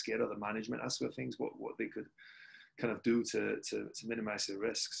that they're scared of the management aspect of things, what they could kind of do to minimize their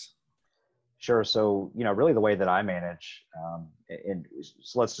risks. Sure. So, really the way that I manage, and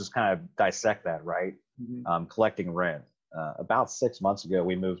so let's just kind of dissect that, right? Mm-hmm. Collecting rent. About 6 months ago,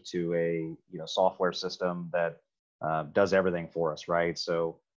 we moved to a, software system that does everything for us, right?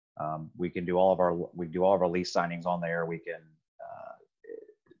 So we can do all of our lease signings on there. We can,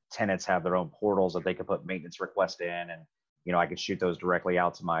 tenants have their own portals that they can put maintenance requests in, and, I can shoot those directly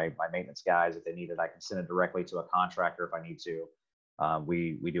out to my maintenance guys if they need it. I can send it directly to a contractor if I need to.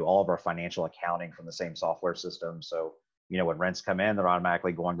 We do all of our financial accounting from the same software system. So, when rents come in, they're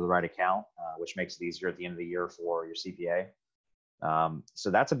automatically going to the right account, which makes it easier at the end of the year for your CPA.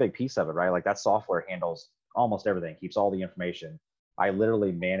 So that's a big piece of it, right? Like that software handles almost everything, keeps all the information. I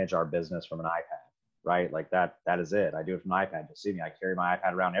literally manage our business from an iPad, right? Like that is it. I do it from an iPad. You'll see me. I carry my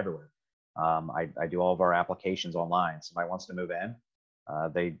iPad around everywhere. I do all of our applications online. Somebody wants to move in,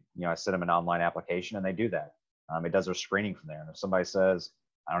 I send them an online application and they do that. It does their screening from there. And if somebody says,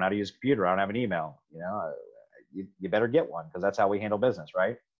 I don't know how to use a computer, I don't have an email, you better get one, because that's how we handle business,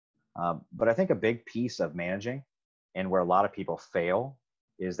 right? But I think a big piece of managing, and where a lot of people fail,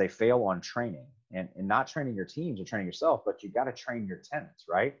 is they fail on training and not training your teams or training yourself, but you got to train your tenants,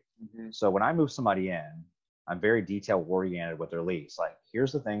 right? Mm-hmm. So when I move somebody in, I'm very detail oriented with their lease. Like,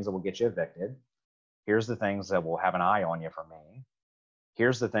 here's the things that will get you evicted. Here's the things that will have an eye on you from me.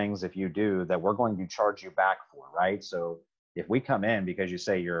 Here's the things, if you do, that we're going to charge you back for, right? So if we come in because you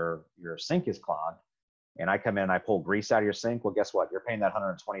say your sink is clogged, and I come in and I pull grease out of your sink, well, guess what? You're paying that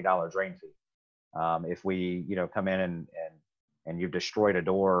 $120 drain fee. If we, come in and you've destroyed a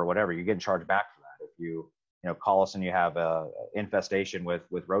door or whatever, you're getting charged back for that. If you, call us and you have a infestation with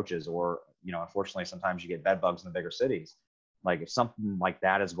roaches, or, unfortunately, sometimes you get bed bugs in the bigger cities. Like if something like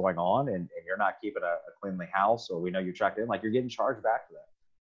that is going on and you're not keeping a cleanly house, or we know you tracked in, like you're getting charged back for that.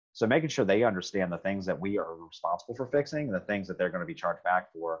 So making sure they understand the things that we are responsible for fixing and the things that they're going to be charged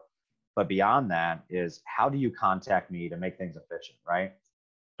back for. But beyond that is, how do you contact me to make things efficient, right?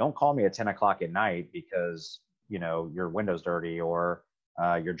 Don't call me at 10 o'clock at night because, your window's dirty, or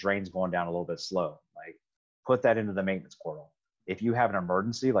your drain's going down a little bit slow. Like, put that into the maintenance portal. If you have an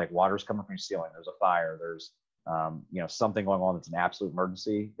emergency, like water's coming from your ceiling, there's a fire, there's something going on that's an absolute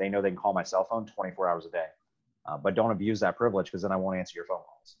emergency, they know they can call my cell phone 24 hours a day. But don't abuse that privilege, because then I won't answer your phone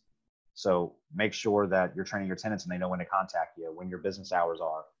calls. So make sure that you're training your tenants and they know when to contact you, when your business hours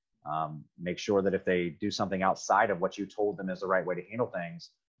are. Make sure that if they do something outside of what you told them is the right way to handle things,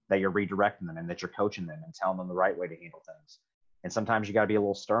 that you're redirecting them and that you're coaching them and telling them the right way to handle things. And sometimes you got to be a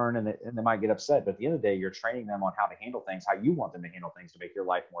little stern, and they might get upset. But at the end of the day, you're training them on how to handle things, how you want them to handle things to make your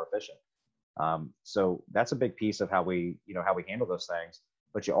life more efficient. So that's a big piece of how we handle those things.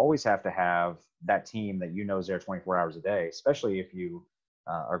 But you always have to have that team that is there 24 hours a day, especially if you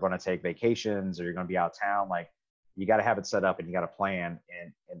are going to take vacations or you're going to be out of town. Like, you got to have it set up and you got to plan.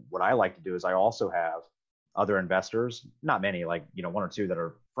 And what I like to do is I also have other investors, not many, like, one or two that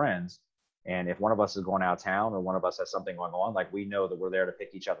are friends. And if one of us is going out of town or one of us has something going on, like, we know that we're there to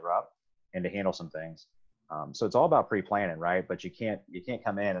pick each other up and to handle some things. So it's all about pre-planning, right? But you can't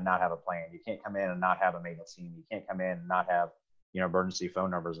come in and not have a plan. You can't come in and not have a maintenance team. You can't come in and not have, emergency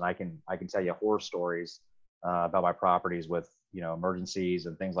phone numbers. And I can tell you horror stories about my properties with, emergencies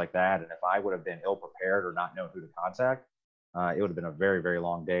and things like that. And if I would have been ill prepared or not known who to contact, it would have been a very, very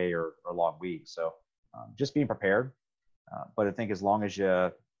long day or long week. So just being prepared. But I think as long as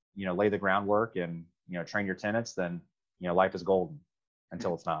you lay the groundwork and, train your tenants, then, life is golden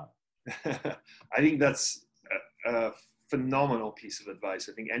until it's not. I think that's a phenomenal piece of advice.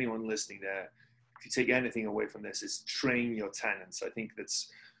 I think anyone listening there, if you take anything away from this, is train your tenants. I think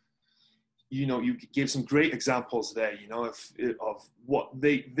that's, you gave some great examples there, of what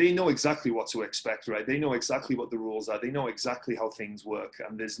they know exactly what to expect, right? They know exactly what the rules are. They know exactly how things work,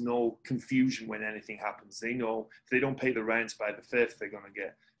 and there's no confusion when anything happens. They know if they don't pay the rent by the 5th, they're going to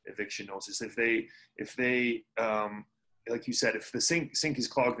get eviction notice. If they like you said, if the sink is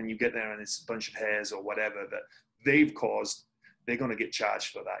clogged and you get there and it's a bunch of hairs or whatever that they've caused, they're going to get charged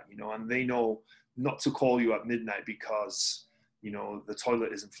for that, and they know not to call you at midnight because, the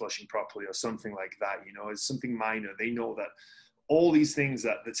toilet isn't flushing properly or something like that. It's something minor. They know that all these things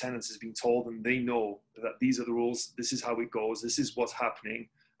that the tenants has been told, and they know that these are the rules. This is how it goes. This is what's happening.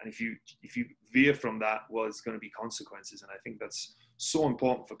 And if you veer from that, well, there's going to be consequences. And I think that's so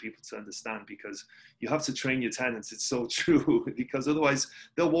important for people to understand, because you have to train your tenants. It's so true, because otherwise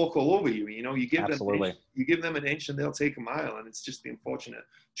they'll walk all over you. You give them an inch and they'll take a mile, and it's just the unfortunate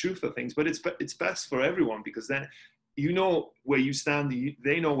truth of things. But it's best for everyone, because then where you stand,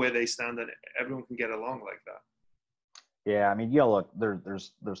 they know where they stand, and everyone can get along like that. Yeah, I mean, look,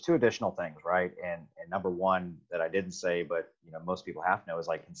 there's two additional things, right? And number one that I didn't say, but most people have to know, is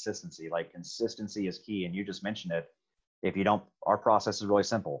like consistency. Like, consistency is key, and you just mentioned it. If you don't, our process is really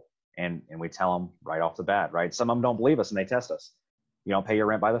simple, and we tell them right off the bat, right? Some of them don't believe us and they test us. You don't pay your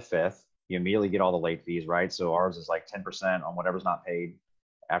rent by the 5th, you immediately get all the late fees, right? So ours is like 10% on whatever's not paid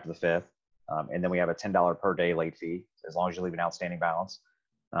after the 5th. And then we have a $10 per day late fee, as long as you leave an outstanding balance.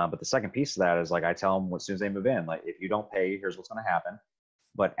 But the second piece of that is, like, I tell them as soon as they move in, like, if you don't pay, here's what's going to happen.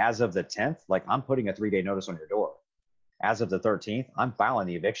 But as of the 10th, like, I'm putting a 3-day notice on your door. As of the 13th, I'm filing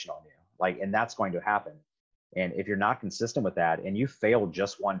the eviction on you. Like, and that's going to happen. And if you're not consistent with that and you fail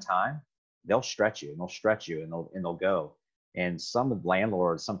just one time, they'll stretch you and they'll go. And some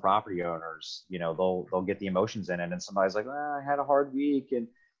landlords, some property owners, they'll get the emotions in it. And somebody's like, I had a hard week and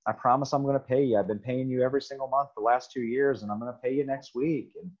I promise I'm going to pay you. I've been paying you every single month for the last 2 years, and I'm going to pay you next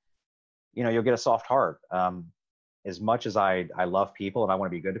week. And, you'll get a soft heart. As much as I love people and I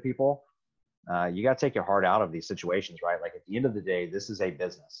want to be good to people, you got to take your heart out of these situations, right? Like, at the end of the day, this is a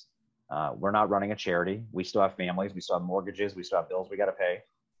business. We're not running a charity. We still have families. We still have mortgages. We still have bills we got to pay.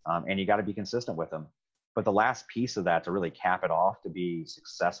 And you got to be consistent with them. But the last piece of that, to really cap it off, to be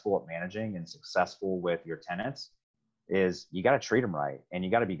successful at managing and successful with your tenants, is you got to treat them right, and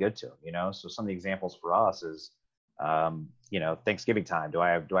you got to be good to them, So some of the examples for us is, Thanksgiving time. Do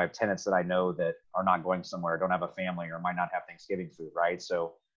I have tenants that I know that are not going somewhere, don't have a family, or might not have Thanksgiving food, right?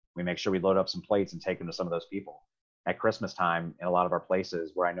 So we make sure we load up some plates and take them to some of those people. At Christmas time, in a lot of our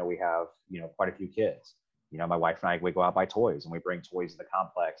places where I know we have, quite a few kids, my wife and I, we go out buy toys, and we bring toys to the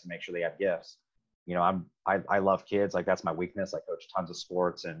complex and make sure they have gifts. I love kids. Like, that's my weakness. I coach tons of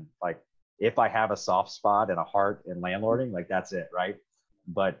sports, and like, if I have a soft spot and a heart in landlording, like, that's it, right?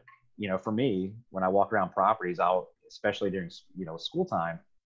 But, for me, when I walk around properties, especially during, school time,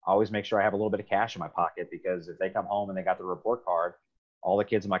 I always make sure I have a little bit of cash in my pocket, because if they come home and they got the report card, all the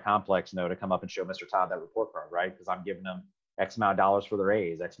kids in my complex know to come up and show Mr. Todd that report card, right? Because I'm giving them X amount of dollars for their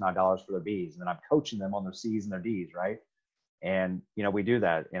A's, X amount of dollars for their B's, and then I'm coaching them on their C's and their D's, right? And, we do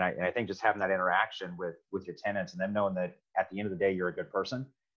that. And I think just having that interaction with your tenants and them knowing that at the end of the day, you're a good person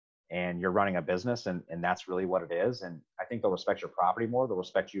and you're running a business and that's really what it is. And I think they'll respect your property more. They'll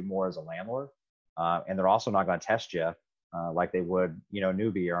respect you more as a landlord. And they're also not going to test you like they would, a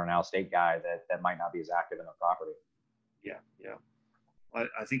newbie or an out-of-state guy that might not be as active in the property. Yeah. Yeah.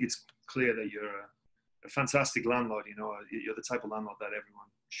 I think it's clear that you're a fantastic landlord. You're the type of landlord that everyone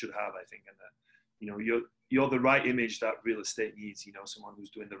should have, I think. And that, you're the right image that real estate needs, someone who's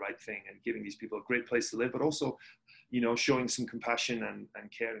doing the right thing and giving these people a great place to live, but also, showing some compassion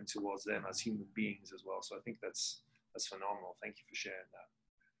and caring towards them as human beings as well. So I think that's phenomenal. Thank you for sharing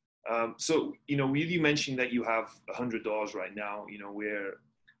that. So, you mentioned that you have 100 doors right now. We're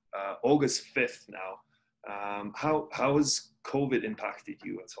August 5th now. How has COVID impacted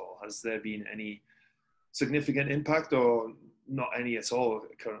you at all? Has there been any significant impact or not any at all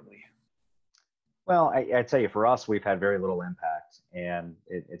currently? Well, I tell you, for us, we've had very little impact. And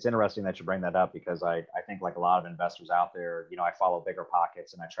it's interesting that you bring that up because I think like a lot of investors out there, I follow bigger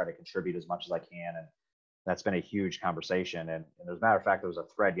pockets and I try to contribute as much as I can. And that's been a huge conversation. And as a matter of fact, there was a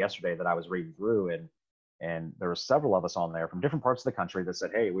thread yesterday that I was reading through and there were several of us on there from different parts of the country that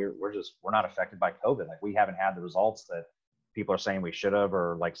said, hey, we're not affected by COVID. Like we haven't had the results that people are saying we should have,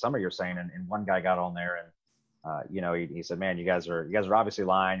 or like some of you are saying. And one guy got on there and, he said, man, you guys are obviously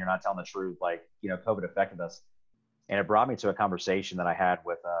lying. You're not telling the truth. Like, COVID affected us. And it brought me to a conversation that I had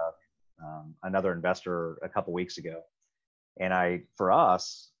with another investor a couple weeks ago. And for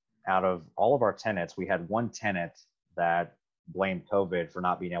us, out of all of our tenants, we had one tenant that blamed COVID for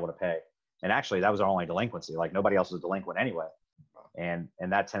not being able to pay. And actually that was our only delinquency. Like nobody else was delinquent anyway. And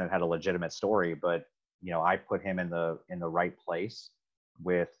that tenant had a legitimate story, but I put him in the right place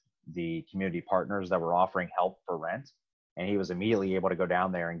with the community partners that were offering help for rent. And he was immediately able to go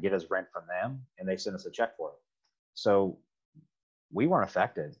down there and get his rent from them. And they sent us a check for it. So we weren't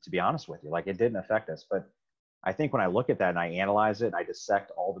affected, to be honest with you. Like it didn't affect us. But I think when I look at that and I analyze it, and I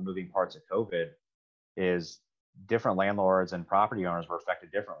dissect all the moving parts of COVID, is different landlords and property owners were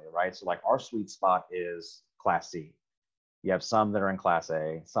affected differently, right? So like our sweet spot is Class C. You have some that are in Class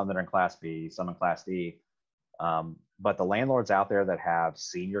A, some that are in Class B, some in Class D. But the landlords out there that have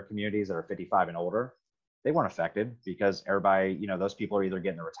senior communities that are 55 and older, they weren't affected because everybody, those people are either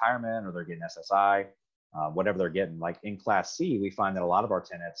getting a retirement or they're getting SSI, whatever they're getting. Like in Class C, we find that a lot of our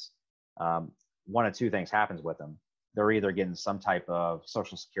tenants, one of two things happens with them. They're either getting some type of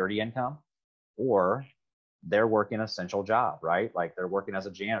Social Security income or they're working an essential job, right? Like they're working as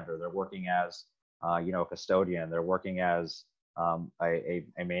a janitor, they're working as, a custodian, they're working as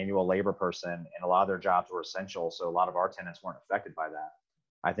a manual labor person, and a lot of their jobs were essential. So a lot of our tenants weren't affected by that.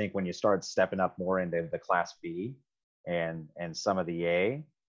 I think when you start stepping up more into the Class B and some of the A,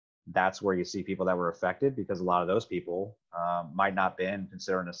 that's where you see people that were affected because a lot of those people might not been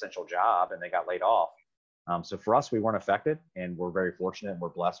considered an essential job and they got laid off. So for us, we weren't affected and we're very fortunate and we're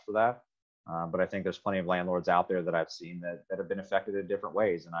blessed for that. But I think there's plenty of landlords out there that I've seen that have been affected in different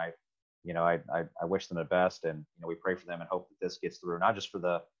ways. And I wish them the best, and we pray for them and hope that this gets through, not just for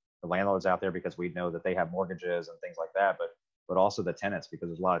the landlords out there because we know that they have mortgages and things like that, but also the tenants, because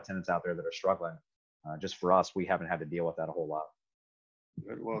there's a lot of tenants out there that are struggling. Just for us, we haven't had to deal with that a whole lot.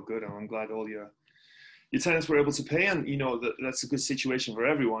 Well, good. I'm glad all your tenants were able to pay, and that's a good situation for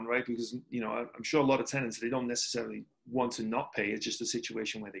everyone, right? Because I'm sure a lot of tenants, they don't necessarily want to not pay. It's just a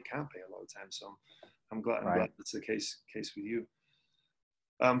situation where they can't pay a lot of times. So I'm glad that's the case with you.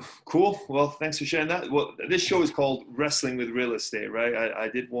 Cool. Well, thanks for sharing that. Well, this show is called Wrestling with Real Estate, right? I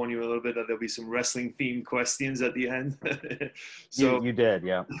did warn you a little bit that there'll be some wrestling themed questions at the end. So you did,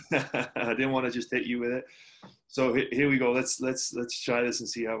 yeah. I didn't want to just hit you with it. So here we go. Let's try this and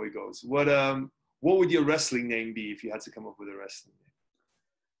see how it goes. What would your wrestling name be if you had to come up with a wrestling name?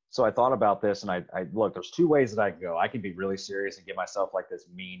 So I thought about this, and I look, there's two ways that I can go. I can be really serious and give myself like this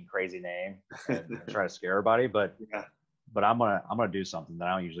mean, crazy name and try to scare everybody, but yeah. But I'm gonna do something that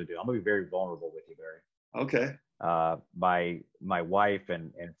I don't usually do. I'm gonna be very vulnerable with you, Barry. Okay. My wife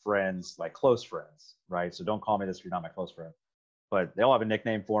and friends, like close friends, right? So don't call me this if you're not my close friend. But they all have a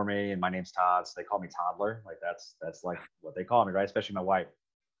nickname for me, and my name's Todd, so they call me Toddler. Like that's like what they call me, right? Especially my wife.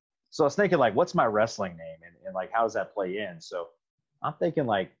 So I was thinking like, what's my wrestling name, and like how does that play in? So I'm thinking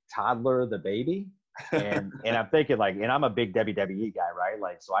like Toddler the Baby, and I'm thinking like, and I'm a big WWE guy, right?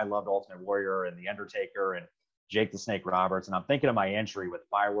 Like so I loved Ultimate Warrior and The Undertaker and Jake the Snake Roberts, and I'm thinking of my entry with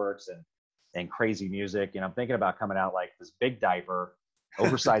fireworks and crazy music, and I'm thinking about coming out like this big diaper,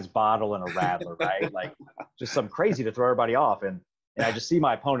 oversized bottle, and a rattler, right? Like just some crazy to throw everybody off, and I just see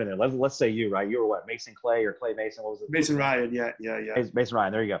my opponent there. Let's say you, right? You were what, Mason Clay or Clay Mason? What was it? Mason Ryan, yeah. Mason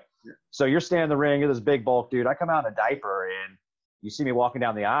Ryan, there you go. So you're standing in the ring, you're this big bulk dude. I come out in a diaper and you see me walking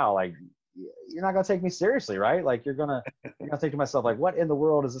down the aisle, like, you're not going to take me seriously, right? Like you're going to think to myself, like, what in the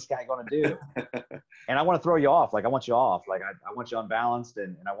world is this guy going to do? And I want to throw you off. Like I want you off. Like I want you unbalanced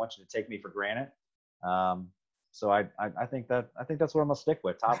and I want you to take me for granted. So I think that's what I'm going to stick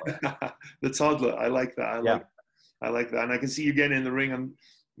with. Toddler. The toddler. I like that. I like that. And I can see you getting in the ring and,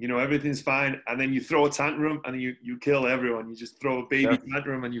 you know, everything's fine. And then you throw a tantrum and you kill everyone. You just throw a baby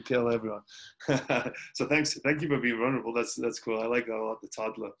tantrum and you kill everyone. So thank you for being vulnerable. That's cool. I like that a lot, the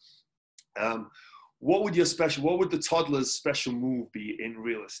toddler. What would the toddler's special move be in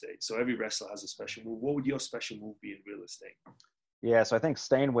real estate? So every wrestler has a special move. What would your special move be in real estate? Yeah, so I think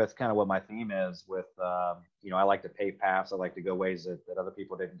staying with kind of what my theme is with, you know, I like to pave paths. I like to go ways that other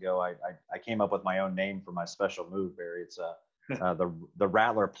people didn't go. I came up with my own name for my special move, Barry. It's the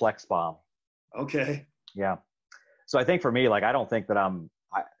Rattler Plex Bomb. Okay. Yeah. So I think for me, like, I don't think that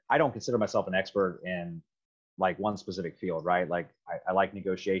I don't consider myself an expert in like one specific field, right? Like I like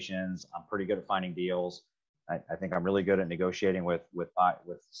negotiations. I'm pretty good at finding deals. I think I'm really good at negotiating with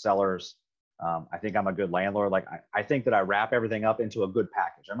sellers. I think I'm a good landlord. Like I think that I wrap everything up into a good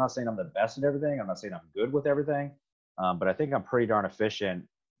package. I'm not saying I'm the best at everything. I'm not saying I'm good with everything. But I think I'm pretty darn efficient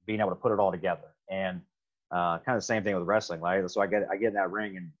being able to put it all together. And kind of the same thing with wrestling, right? So I get in that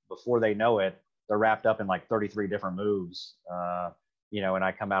ring and before they know it, they're wrapped up in like 33 different moves, you know, and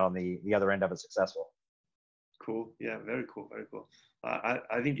I come out on the other end of it successful. Cool. Yeah, very cool. Very cool.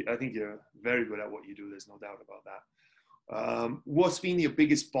 I think you're very good at what you do. There's no doubt about that. What's been your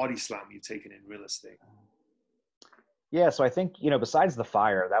biggest body slam you've taken in real estate? Yeah, so I think, you know, besides the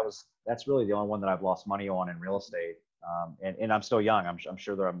fire, that's really the only one that I've lost money on in real estate. And I'm still young. I'm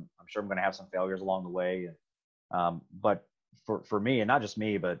sure I'm going to have some failures along the way. But for me, and not just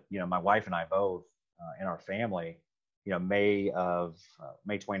me, but you know, my wife and I both in our family, you know, May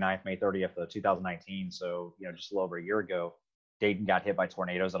 29th, May 30th of 2019. So, you know, just a little over a year ago, Dayton got hit by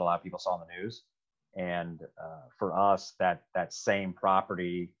tornadoes that a lot of people saw in the news. And for us, that same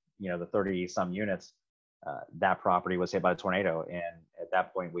property, you know, the 30 some units, that property was hit by a tornado. And at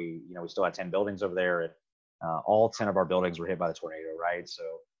that point, we still had 10 buildings over there. And all 10 of our buildings were hit by the tornado, right? So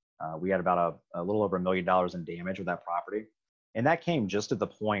we had about a little over $1 million in damage with that property. And that came just at the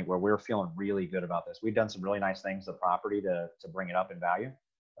point where we were feeling really good about this. We'd done some really nice things to the property to bring it up in value.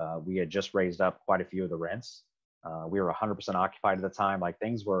 We had just raised up quite a few of the rents. We were 100% occupied at the time. Like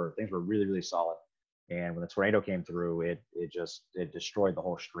things were really, really solid. And when the tornado came through, it destroyed the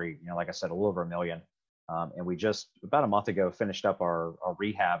whole street. You know, like I said, a little over $1 million. And we just about a month ago finished up our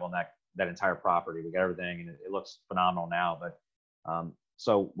rehab on that entire property. We got everything, and it looks phenomenal now. But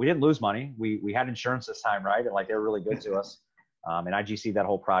so we didn't lose money. We had insurance this time, right? And like they were really good to us. And IGC that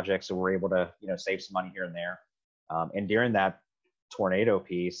whole project, so we're able to save some money here and there. And during that tornado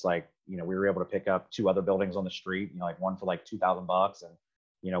piece, like we were able to pick up 2 other buildings on the street. Like one for like $2,000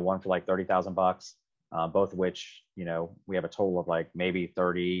 and one for like $30,000. Both of which we have a total of like maybe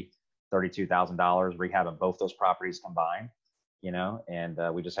 $32,000 rehabbing both those properties combined. And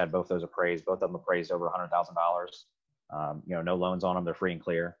we just had both those appraised. Both of them appraised over $100,000. No loans on them. They're free and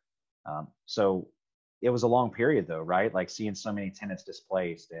clear. So it was a long period though, right? Like seeing so many tenants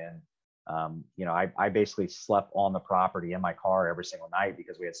displaced. And, I basically slept on the property in my car every single night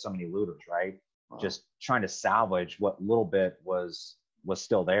because we had so many looters, right? Wow. Just trying to salvage what little bit was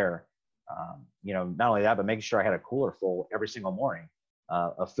still there. Not only that, but making sure I had a cooler full every single morning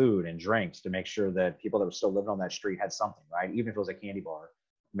of food and drinks to make sure that people that were still living on that street had something, right? Even if it was a candy bar,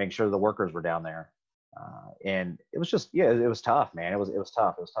 make sure the workers were down there. And it was just, it was tough, man. It was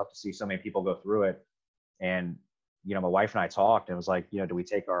tough. It was tough to see so many people go through it. And, my wife and I talked and it was like, do we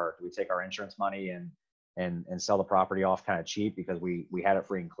take our insurance money and sell the property off kind of cheap because we had it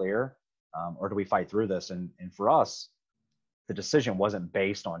free and clear? Or do we fight through this? And for us, the decision wasn't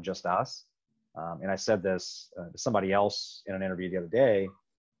based on just us. And I said this to somebody else in an interview the other day,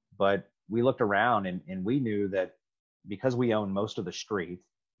 but we looked around and we knew that because we own most of the street,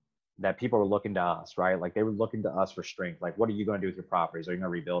 that people were looking to us, right? Like they were looking to us for strength. Like, what are you going to do with your properties? Are you going to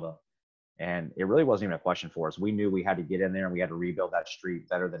rebuild them? And it really wasn't even a question for us. We knew we had to get in there and we had to rebuild that street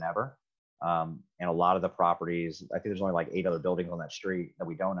better than ever. And a lot of the properties, I think there's only like 8 other buildings on that street that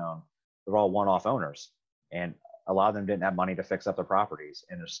we don't own. They're all one-off owners. And a lot of them didn't have money to fix up their properties.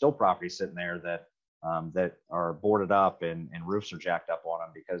 And there's still properties sitting there that are boarded up and roofs are jacked up on them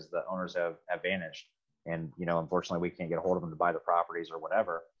because the owners have vanished. And, unfortunately, we can't get a hold of them to buy the properties or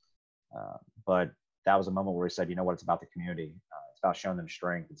whatever. But that was a moment where we said, it's about the community. It's about showing them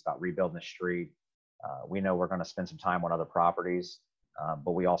strength. It's about rebuilding the street. We know we're going to spend some time on other properties,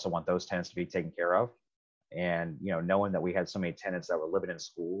 but we also want those tenants to be taken care of. And, knowing that we had so many tenants that were living in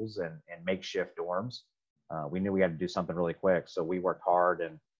schools and makeshift dorms, we knew we had to do something really quick. So we worked hard,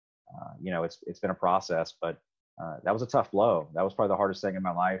 and, it's been a process, but that was a tough blow. That was probably the hardest thing in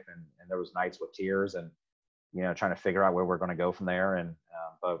my life. And there was nights with tears and, trying to figure out where we're going to go from there. And,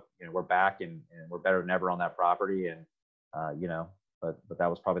 but, we're back and we're better than ever on that property. And, but that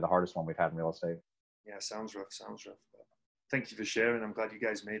was probably the hardest one we've had in real estate. Yeah. Sounds rough. But thank you for sharing. I'm glad you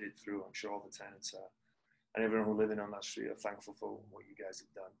guys made it through. I'm sure all the tenants and everyone who living on that street are thankful for what you guys have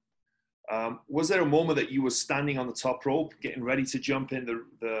done. Was there a moment that you were standing on the top rope, getting ready to jump in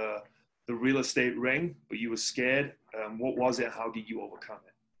the real estate ring, but you were scared? What was it? How did you overcome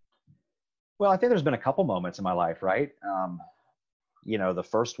it? Well, I think there's been a couple moments in my life, right? The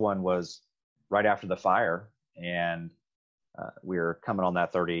first one was right after the fire, and we were coming on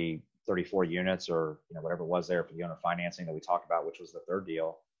that 34 units or, whatever it was there for the owner financing that we talked about, which was the third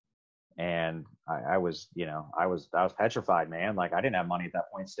deal. And I was petrified, man. Like, I didn't have money at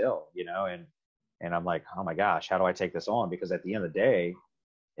that point still, and I'm like, oh my gosh, how do I take this on? Because at the end of the day,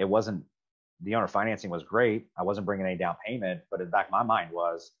 it wasn't, the owner financing was great. I wasn't bringing any down payment, but in the back of my mind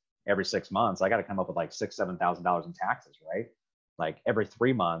was every 6 months, I got to come up with like $6,000, $7,000 in taxes, right? Like every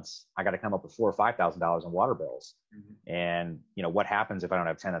 3 months, I got to come up with $4,000 or $5,000 in water bills. Mm-hmm. And, what happens if I don't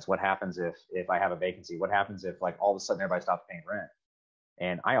have tenants? What happens if I have a vacancy? What happens if like all of a sudden everybody stops paying rent?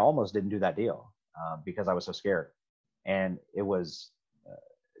 And I almost didn't do that deal because I was so scared. And it was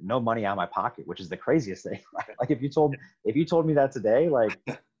no money out of my pocket, which is the craziest thing. Like if you told me that today, like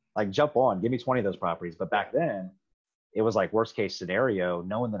jump on, give me 20 of those properties. But back then it was like worst case scenario,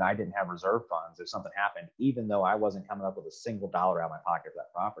 knowing that I didn't have reserve funds if something happened, even though I wasn't coming up with a single dollar out of my pocket for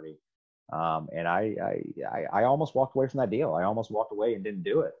that property. And I almost walked away from that deal. I almost walked away and didn't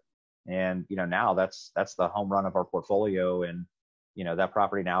do it. And, now that's the home run of our portfolio. And, that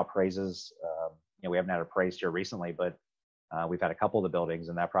property now appraises, we haven't had it appraised here recently, but we've had a couple of the buildings,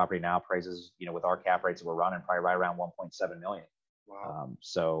 and that property now appraises, with our cap rates that we're running, probably right around 1.7 million. Wow.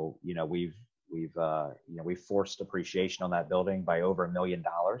 So, we've forced appreciation on that building by over $1 million.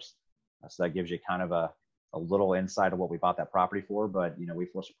 So that gives you kind of a little insight of what we bought that property for, but, we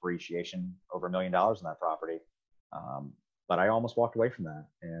forced appreciation over $1 million on that property. But I almost walked away from that,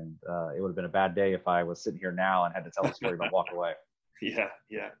 and it would have been a bad day if I was sitting here now and had to tell the story about walking away. Yeah.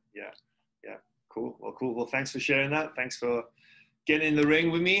 Cool. Well, thanks for sharing that. Thanks for getting in the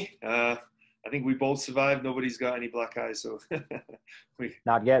ring with me. I think we both survived. Nobody's got any black eyes, so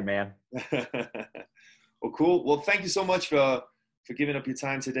Not yet, man. Well, cool. Well, thank you so much for giving up your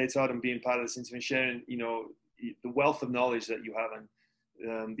time today, Todd, and being part of this interview and sharing, the wealth of knowledge that you have and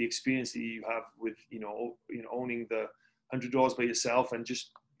the experience that you have with, owning the 100 doors by yourself and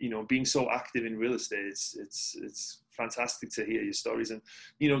just, being so active in real estate. It's fantastic to hear your stories and,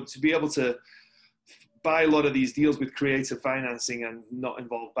 to be able to buy a lot of these deals with creative financing and not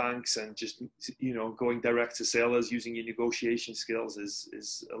involve banks and just, going direct to sellers using your negotiation skills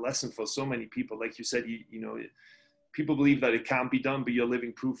is a lesson for so many people. Like you said, people believe that it can't be done, but you're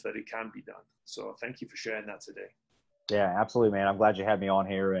living proof that it can be done. So thank you for sharing that today. Yeah, absolutely, man. I'm glad you had me on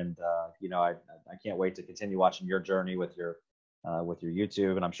here, and I can't wait to continue watching your journey with your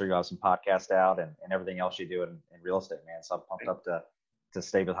YouTube, and I'm sure you'll have some podcasts out and everything else you do in real estate, man. So I'm pumped up to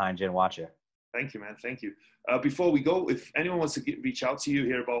stay behind you and watch you. Thank you, man. Thank you. Before we go, if anyone wants to reach out to you,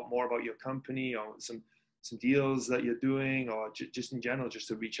 hear more about your company or some deals that you're doing, or just in general, just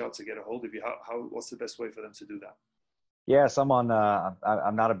to reach out to get a hold of you, what's the best way for them to do that? Yes, I'm on.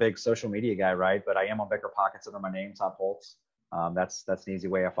 I'm not a big social media guy, right? But I am on Pockets under my name, Todd Pultz. That's an easy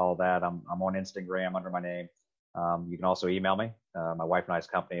way I follow that. I'm on Instagram under my name. You can also email me. My wife and I's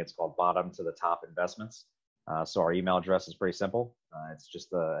company, it's called Bottom to the Top Investments. So our email address is pretty simple. It's just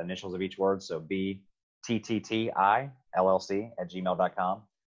the initials of each word. So bttillc@gmail.com.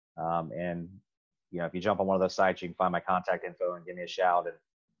 And if you jump on one of those sites, you can find my contact info and give me a shout. And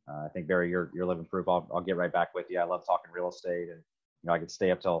I think, Barry, you're living proof. I'll get right back with you. I love talking real estate, and I could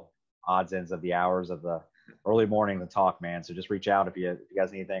stay up till odds ends of the hours of the early morning to talk, man. So just reach out if you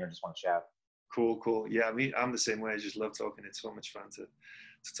guys need anything or just want to chat. Cool. Yeah, I'm the same way. I just love talking. It's so much fun to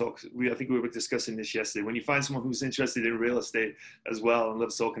talk. I think we were discussing this yesterday. When you find someone who's interested in real estate as well and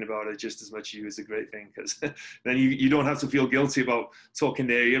loves talking about it just as much as you, is a great thing, because then you don't have to feel guilty about talking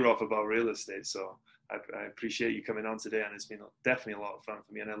their ear off about real estate. So I appreciate you coming on today, and it's been definitely a lot of fun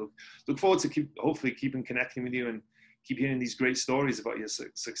for me. And I look forward to hopefully keeping connecting with you and keep hearing these great stories about your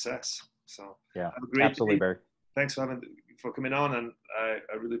success. So yeah, absolutely, Barry. Thanks for coming on, and I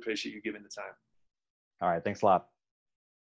really appreciate you giving the time. All right, thanks a lot.